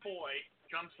 5-year-old boy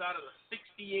jumps out of a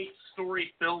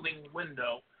 68-story building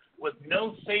window with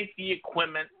no safety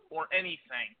equipment or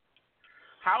anything.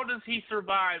 How does he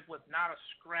survive with not a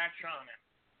scratch on him?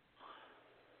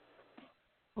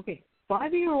 Okay.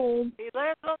 5-year-old. He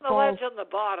lands on the Falls. ledge on the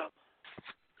bottom.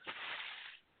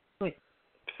 Wait.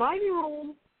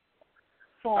 5-year-old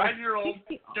falls 5-year-old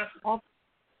 60 just off.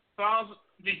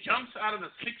 he jumps out of a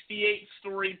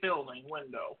 68-story building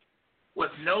window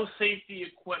with no safety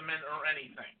equipment or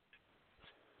anything.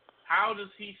 How does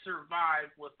he survive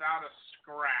without a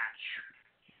scratch?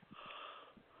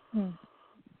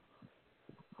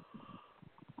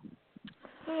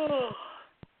 Oh,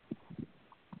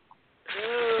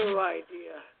 no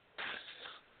idea.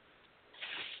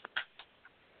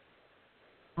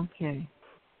 Okay.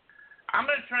 I'm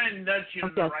going to try and nudge you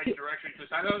in the Okay. right direction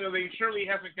because I know that he surely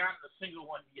hasn't gotten a single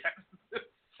one yet.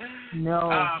 No,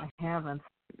 I haven't.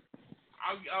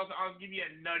 I'll give you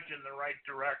a nudge in the right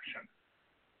direction.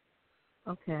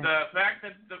 Okay. The fact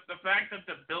that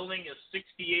the building is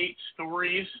 68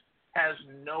 stories has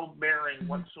no bearing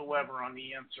whatsoever on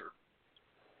the answer.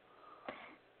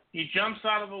 He jumps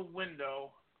out of a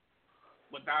window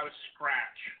without a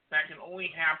scratch. That can only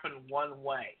happen one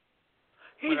way.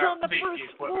 He's Without on the safety first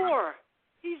equipment. floor.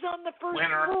 He's on the first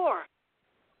Winner. floor.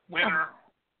 Winner.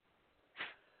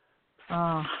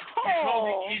 Okay.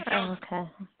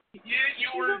 You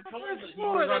were told that he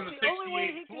was on the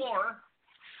 68th floor.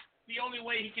 The only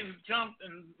way he can jump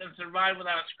and survive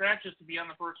without a scratch is to be on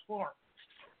the first floor.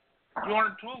 You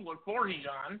aren't told what floor he's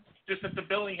on, just that the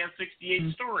building has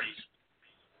 68 stories.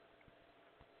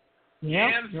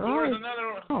 Yeah, Dan scores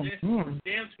another one.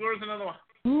 Dan scores another one.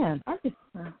 Man, I'm just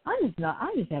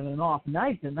having an off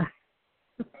night tonight.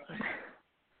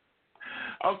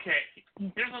 Okay,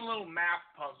 here's a little math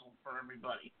puzzle for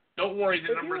everybody. Don't worry,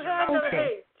 the numbers are not bad.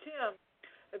 Hey, Tim,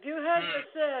 if you hadn't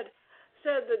said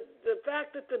that the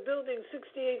fact that the building's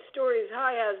 68 stories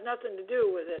high has nothing to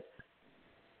do with it,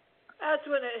 that's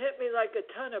when it hit me like a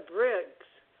ton of bricks.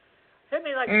 Hit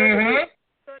me like Thunderbird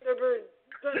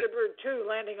 2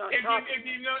 landing on top. If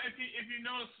you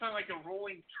notice kind of like a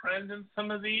rolling trend in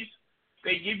some of these,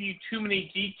 they give you too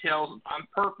many details on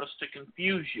purpose to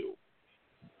confuse you.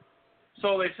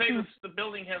 So they say the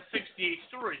building has 68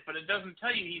 stories, but it doesn't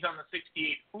tell you he's on the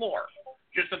 68th floor.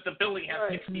 Just that the building has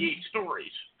 68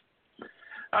 stories.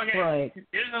 Okay, right.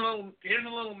 Here's a little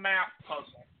math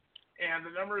puzzle, and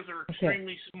the numbers are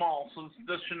extremely small, so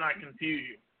this should not confuse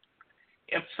you.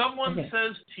 If someone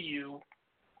says to you,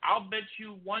 "I'll bet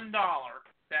you $1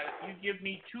 that if you give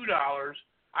me $2,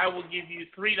 I will give you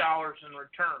 $3 in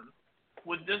return,"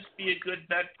 would this be a good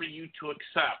bet for you to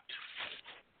accept?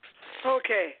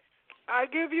 Okay. I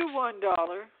give you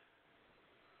 $1.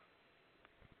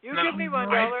 You give me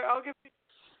 $1. I'll give you.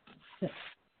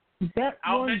 Bet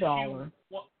 $1.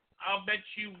 I'll bet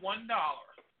you $1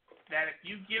 that if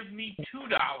you give me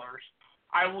 $2,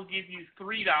 I will give you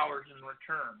 $3 in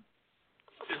return.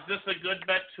 Is this a good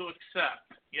bet to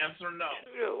accept? Yes or no?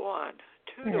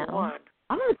 2 to 1.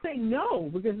 I'm going to say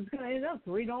no because it's going to end up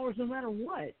 $3 no matter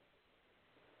what.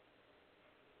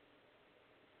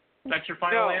 That's your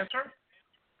final answer?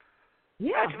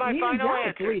 Yeah, that's my final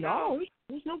answer. $3.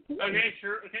 There's no point. Okay,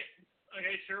 sure.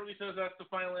 Okay, Shirley says that's the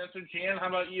final answer. Jan, how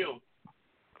about you?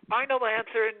 Final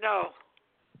answer, no.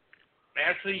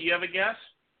 Ashley, you have a guess?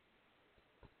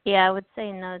 Yeah, I would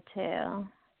say no too.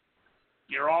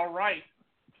 You're all right.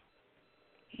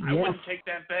 I wouldn't take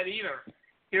that bet either.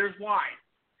 Here's why.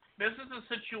 This is a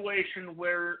situation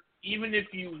where even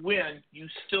if you win, you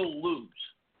still lose.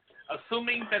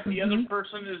 Assuming that the other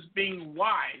person is being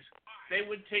wise, they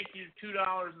would take your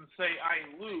 $2 and say, "I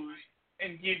lose,"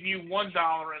 and give you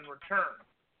 $1 in return.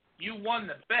 You won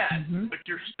the bet, but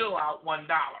you're still out $1.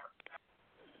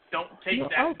 Don't take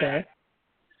that bet.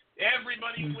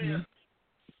 Everybody wins.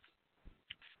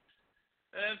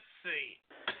 Let's see.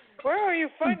 Where are you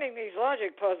finding these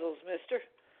logic puzzles, mister?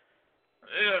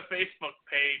 A Facebook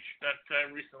page that I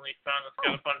recently found. It's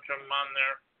got a bunch of them on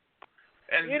there.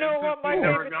 And you know what my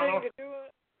favorite thing to do?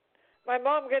 My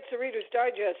mom gets the Reader's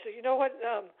Digest. So you know what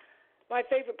my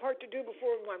favorite part to do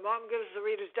before my mom gives the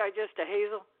Reader's Digest to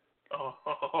Hazel?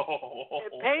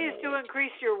 It pays to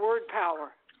increase your word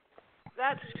power.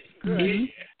 That's good.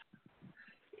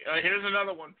 Here's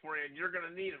another one for you, and you're going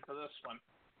to need it for this one.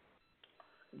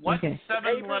 What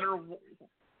 7-letter...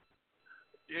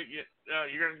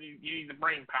 You're going to need, you need the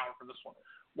brain power for this one.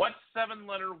 What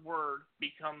 7-letter word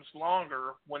becomes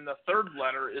longer when the third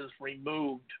letter is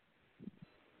removed?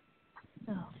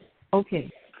 Okay.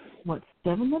 What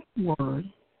 7-letter word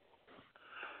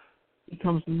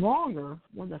becomes longer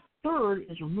when the third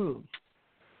is removed?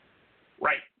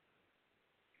 Right.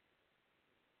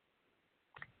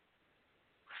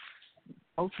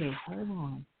 Okay, hold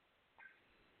on.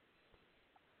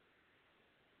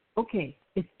 Okay,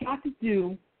 it's got to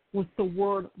do with the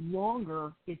word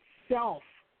longer itself.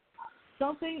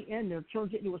 Something in there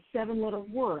turns it into a 7-letter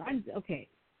word. I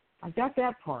got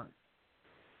that part.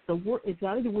 The word, it's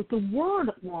got to do with the word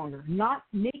longer, not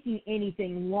making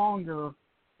anything longer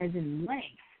as in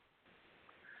length.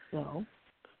 So,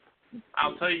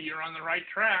 I'll tell you, you're on the right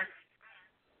track.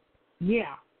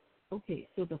 Yeah. Okay,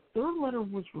 so the third letter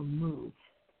was removed.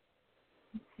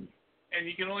 And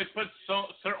you can only put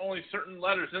only certain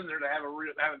letters in there to have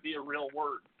it be a real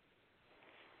word.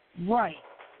 Right.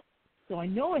 So I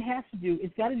know it has to do.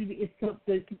 It's got to be.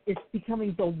 It's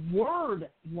becoming the word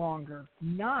longer,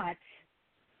 not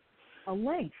a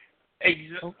length.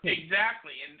 Exactly,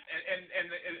 and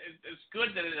it's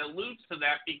good that it alludes to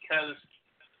that because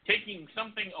taking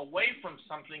something away from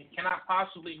something cannot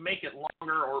possibly make it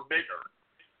longer or bigger,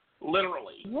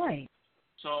 literally. Right.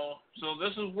 So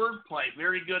this is wordplay.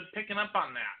 Very good picking up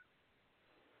on that.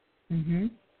 Mhm.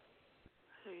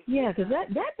 Yeah, because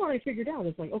that part I figured out.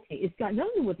 It's like, okay, it's got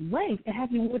nothing to do with length. It has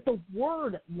to do with the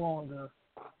word longer.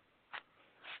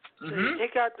 So you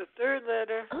take out the third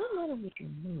letter. Third letter was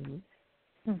removed.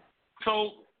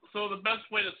 So the best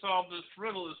way to solve this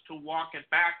riddle is to walk it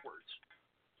backwards.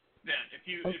 Then, if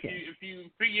you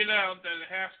figured out that it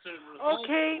has to result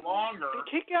longer, you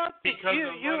take out the because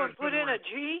U and put in a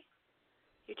G.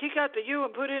 You take out the U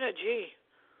and put in a G.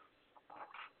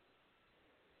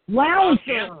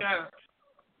 Lounger.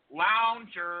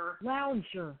 Lounger.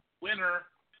 Winner.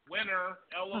 Lounger.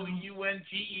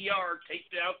 Take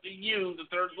out the U, the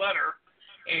third letter,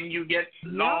 and you get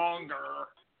longer.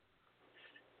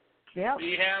 Yep. So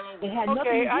you have it had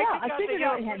nothing. I figured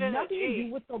out it had nothing to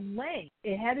do with the length.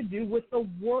 It had to do with the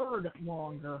word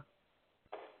longer.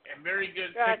 And very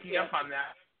good picking up on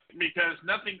that, because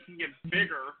nothing can get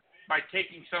bigger by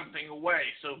taking something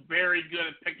away. So very good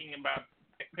at picking up that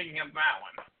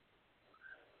one.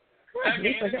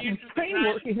 Okay, I got my brain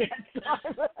working that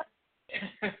time.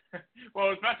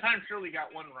 Well, it's about time Shirley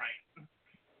got one right.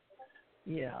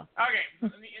 Yeah. Okay,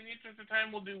 in the interest of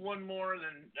time, we'll do one more,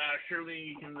 then Shirley,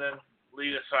 you can then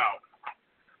lead us out.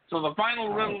 So the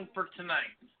final riddle for tonight,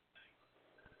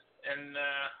 and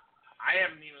I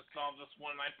haven't even solved this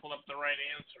one. I pulled up the right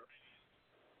answer.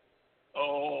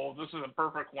 Oh, this is a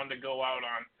perfect one to go out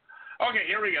on. Okay,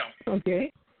 here we go.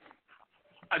 Okay.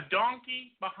 A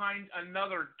donkey behind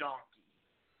another donkey.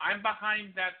 I'm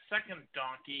behind that second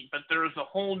donkey, but there is a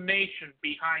whole nation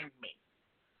behind me.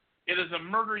 It is a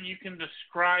murder you can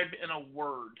describe in a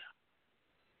word.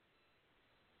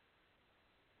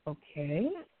 Okay.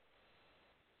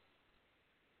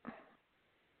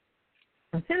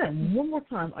 I'll say that one more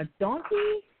time. A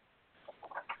donkey?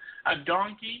 A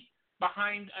donkey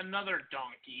behind another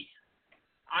donkey.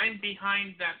 I'm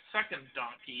behind that second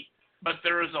donkey, but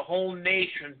there is a whole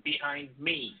nation behind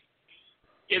me.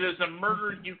 It is a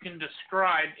murder you can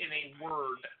describe in a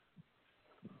word.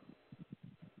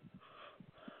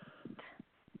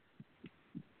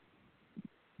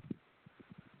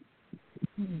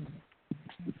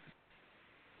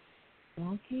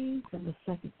 Donkey, then the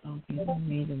second donkey,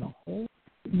 made in a whole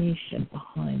nation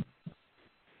behind.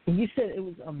 And you said it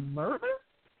was a murder?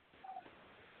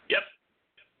 Yep.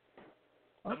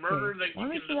 Okay. A murder that you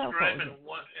can describe in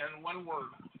one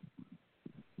word.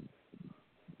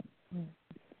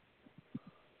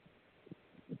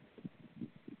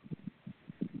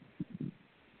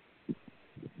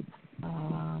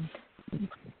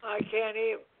 I can't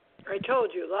even. I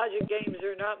told you, logic games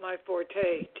are not my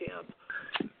forte, Tim.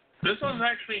 This one's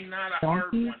actually not a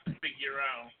hard one to figure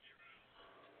out.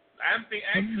 I think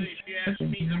actually, if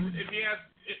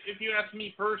you ask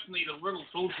me personally, the riddle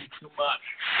told you too much,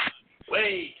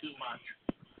 way too much.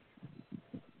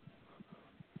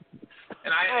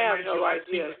 And I have no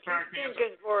idea.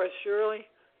 Thinking for us, Shirley.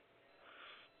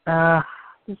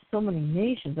 There's so many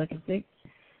nations I can think.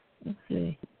 Let's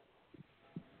see.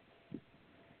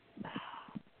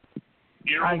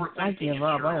 I give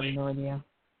up. I have no idea.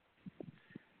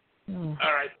 All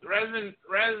right. Rather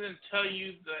than tell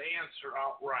you the answer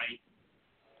outright,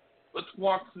 let's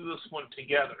walk through this one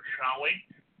together, shall we?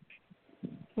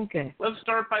 Okay. Let's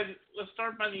start by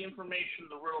the information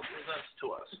the riddle presents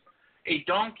to us. A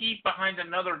donkey behind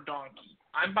another donkey.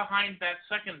 I'm behind that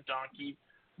second donkey,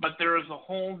 but there is a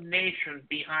whole nation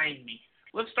behind me.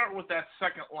 Let's start with that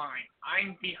second line.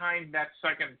 I'm behind that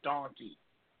second donkey.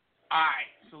 I.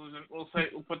 So we'll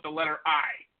put the letter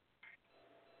I.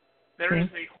 There is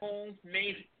a whole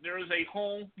nation. There is a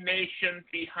whole nation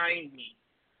behind me.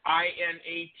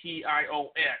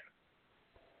 INATION.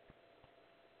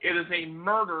 It is a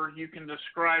murder you can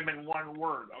describe in one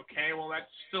word. Okay, well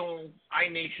that's still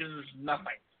nation is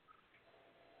nothing.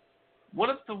 What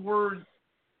if the word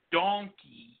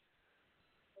donkey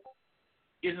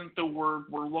isn't the word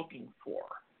we're looking for?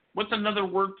 What's another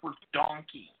word for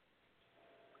donkey?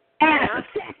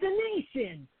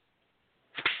 Assassination.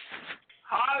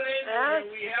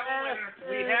 Hallelujah.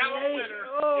 We have a winner.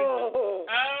 Oh.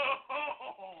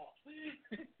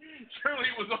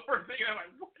 Shirley was overthinking. I'm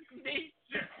like, what nation?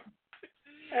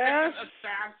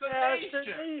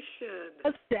 Assassination. A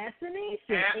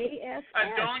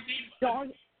donkey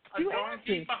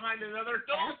behind another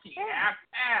donkey. Ass.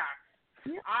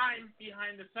 I'm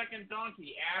behind the second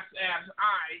donkey. Ass,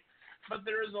 I. But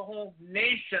there is a whole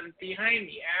nation behind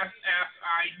me. Ass,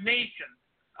 I, nation.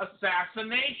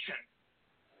 Assassination.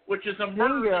 Which is a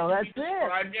murder that can be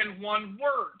described in one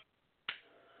word.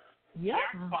 Yep.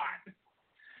 Jackpot.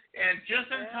 And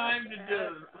just in time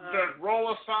to roll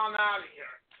us on out of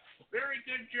here. Very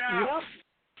good job. Yep.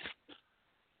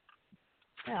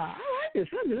 Yeah, I like this.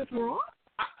 I did this wrong.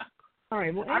 All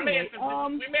right. Well, anyway, we may have to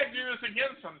do this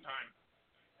again sometime.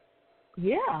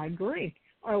 Yeah, I agree.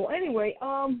 All right. Well, anyway,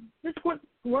 let's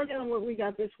run down what we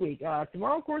got this week.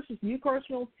 Tomorrow, of course, is New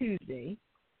Carsville Tuesday.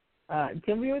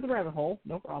 Continue with the rabbit hole,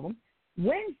 no problem.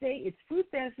 Wednesday, it's Food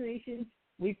Fascinations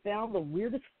we found the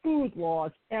weirdest food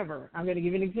laws ever. I'm going to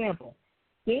give you an example.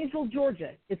 Gainesville,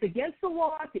 Georgia. It's against the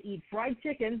law to eat fried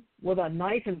chicken with a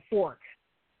knife and fork.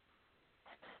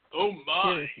 Oh,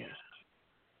 my. Seriously.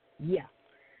 Yeah.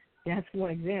 That's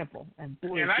one example. And I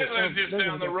live just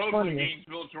down the road from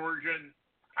Gainesville, Georgia.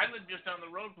 I live just down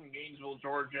the road from Gainesville,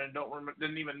 Georgia, and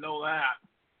didn't even know that.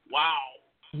 Wow.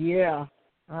 Yeah.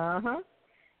 Uh-huh.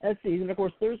 Let's see. And, of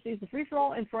course, Thursday is the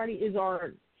free-for-all, and Friday is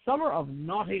our Summer of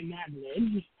Naughty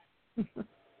Madness.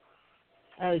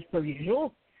 As per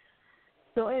usual.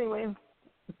 So, anyway,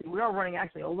 we are running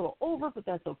actually a little over, but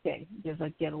that's okay because I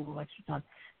get a little extra time.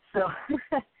 So,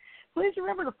 please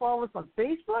remember to follow us on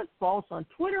Facebook, follow us on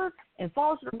Twitter, and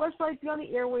follow us on our website,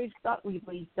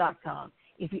 beyondtheairwaves.weebly.com.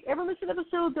 If you ever miss an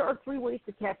episode, there are 3 ways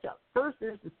to catch up. First,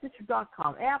 there's the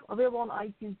Stitcher.com app, available on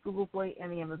iTunes, Google Play,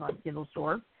 and the Amazon Kindle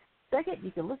store. Second,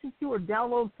 you can listen to or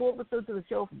download full episodes of the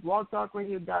show from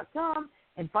blogtalkradio.com.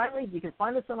 And finally, you can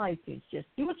find us on iTunes. Just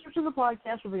do a search of the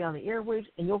podcast for Beyond the Airwaves,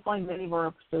 and you'll find many of our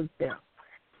episodes there.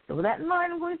 So with that in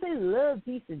mind, I'm going to say love,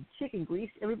 peace, and chicken grease.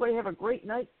 Everybody have a great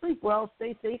night. Sleep well,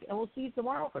 stay safe, and we'll see you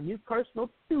tomorrow for New Car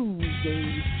Smoke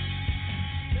Tuesday.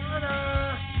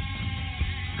 Ta-da!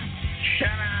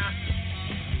 Shut-up!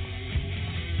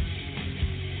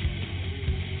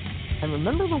 And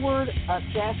remember the word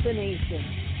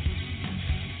assassination.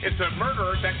 It's a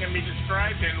murder that can be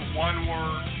described in one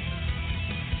word.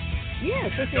 Yeah,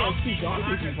 especially when 2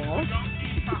 donkeys involved. A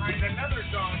donkey behind another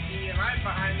donkey, and I'm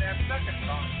behind that second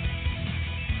donkey.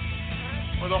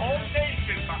 With a whole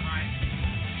nation behind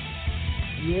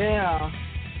me. Yeah.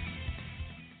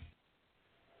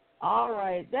 All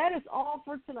right, that is all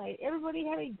for tonight. Everybody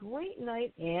have a great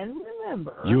night, and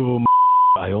remember...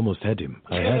 I almost had him.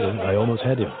 I almost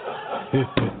had him.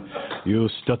 You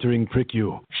stuttering prick,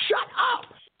 you. Shut up!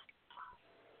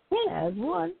 As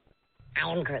one.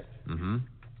 I'm Groot. Mm-hmm.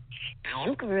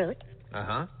 I'm Groot.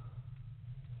 Uh-huh.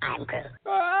 I'm Groot.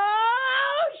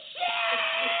 Oh,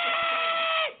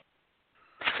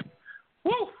 shit!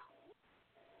 Woo!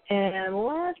 And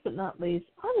last but not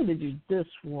least, I'm going to do this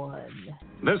one.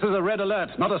 This is a red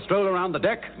alert, not a stroll around the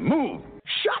deck. Move!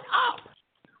 Shut up!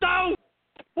 No!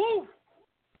 Woo!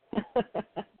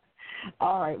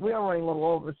 All right, we are running a little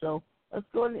over, so let's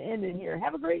go ahead and end it here.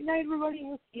 Have a great night, everybody.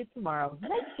 We'll see you tomorrow.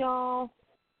 Night, y'all.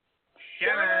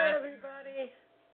 Shut up, everybody.